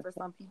be far for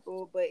some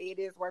people, but it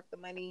is worth the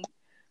money.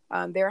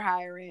 They're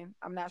hiring.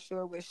 I'm not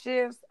sure which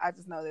shifts. I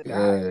just know that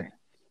they're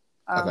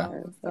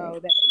hiring.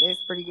 So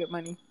that's pretty good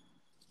money.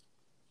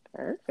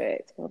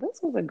 Perfect. Well,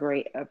 this was a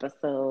great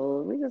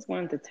episode. We just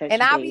wanted to touch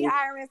and I'll be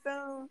hiring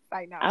soon.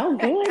 Like, no. Oh,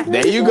 good.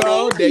 There you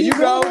go. There you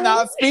go.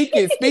 Now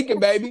speaking,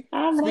 baby.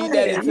 Speak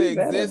that into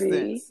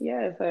existence.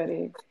 Yes,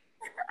 honey.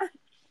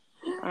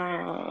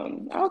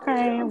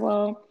 Okay.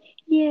 Well,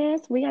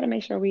 yes, we got to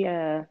make sure we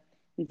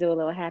do a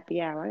little happy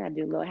hour. I got to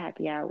do a little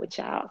happy hour with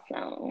y'all.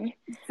 So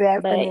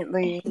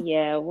definitely. But,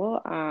 yeah,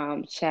 we'll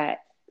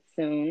chat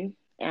soon.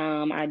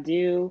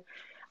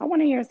 I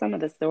want to hear some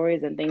of the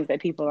stories and things that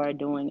people are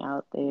doing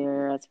out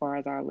there as far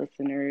as our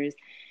listeners.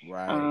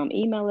 Right.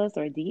 Email us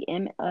or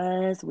DM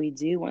us. We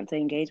do want to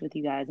engage with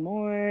you guys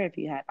more. If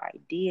you have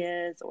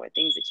ideas or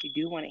things that you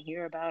do want to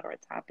hear about or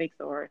topics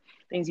or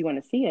things you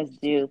want to see us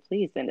do,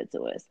 please send it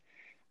to us.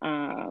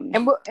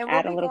 And we'll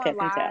add be a little going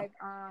kiss and tell.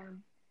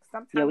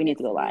 Sometime we need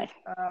to go live.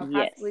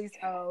 Possibly.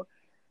 So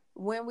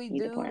when we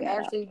do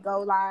actually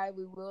go live,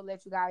 we will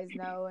let you guys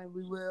know, and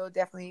we will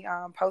definitely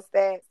post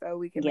that so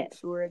we can make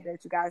sure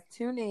that you guys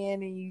tune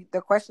in and the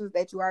questions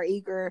that you are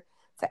eager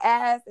to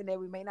ask, and then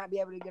we may not be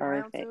able to get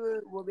around Perfect. to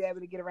it. We'll be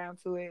able to get around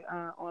to it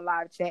on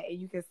live chat, and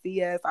you can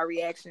see us, our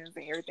reactions,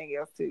 and everything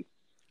else too.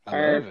 I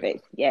love it.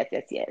 Perfect. Yes.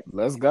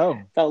 Let's go.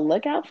 So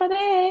look out for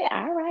that.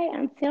 All right.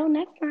 Until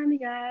next time, you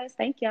guys.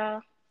 Thank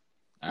y'all.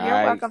 All You're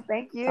right. welcome.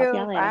 Thank you. Talk to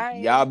y'all later. Bye.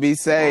 Y'all be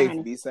safe.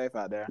 Bye. Be safe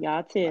out there.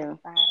 Y'all too.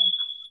 Bye.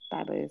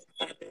 Bye, booze.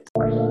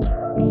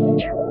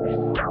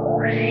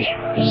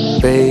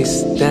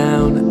 Face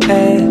down,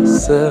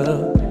 ass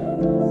up,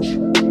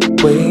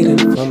 waiting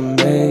for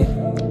me.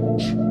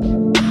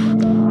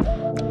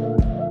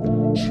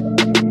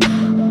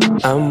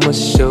 I'ma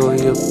show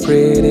you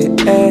pretty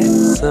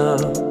ass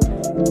up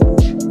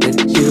that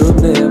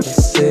you've never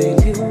seen.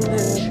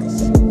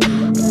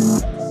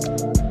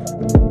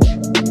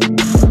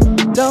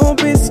 Don't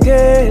be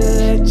scared,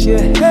 let your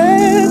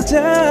head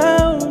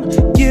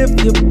down. Give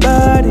your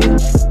body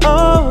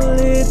all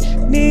it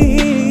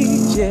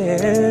needs,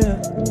 yeah.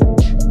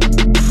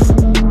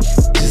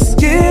 Just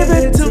give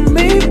it to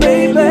me,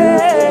 baby,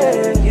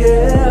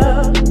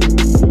 yeah.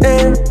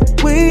 And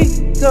we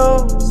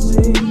gon'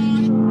 see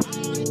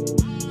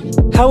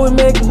how we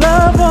make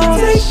love on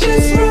the sheet.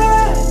 Take this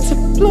ride to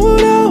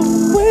Pluto,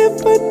 we're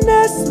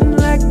finessing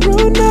like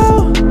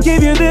Bruno.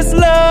 Give you this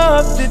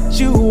love that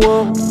you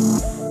want.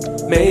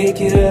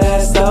 Make it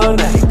last all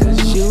night,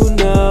 cause you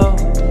know.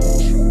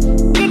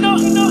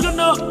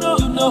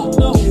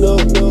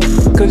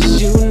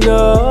 Cause you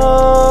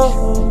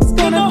know it's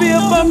gonna be a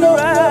fun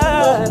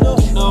ride.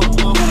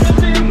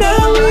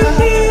 Now we're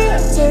here,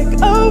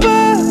 take over.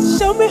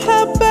 Show me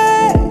how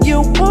bad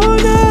you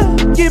wanna.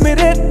 Give me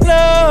that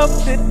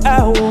love that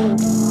I want.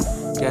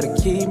 Gotta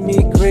keep me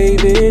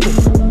craving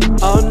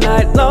it all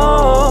night long.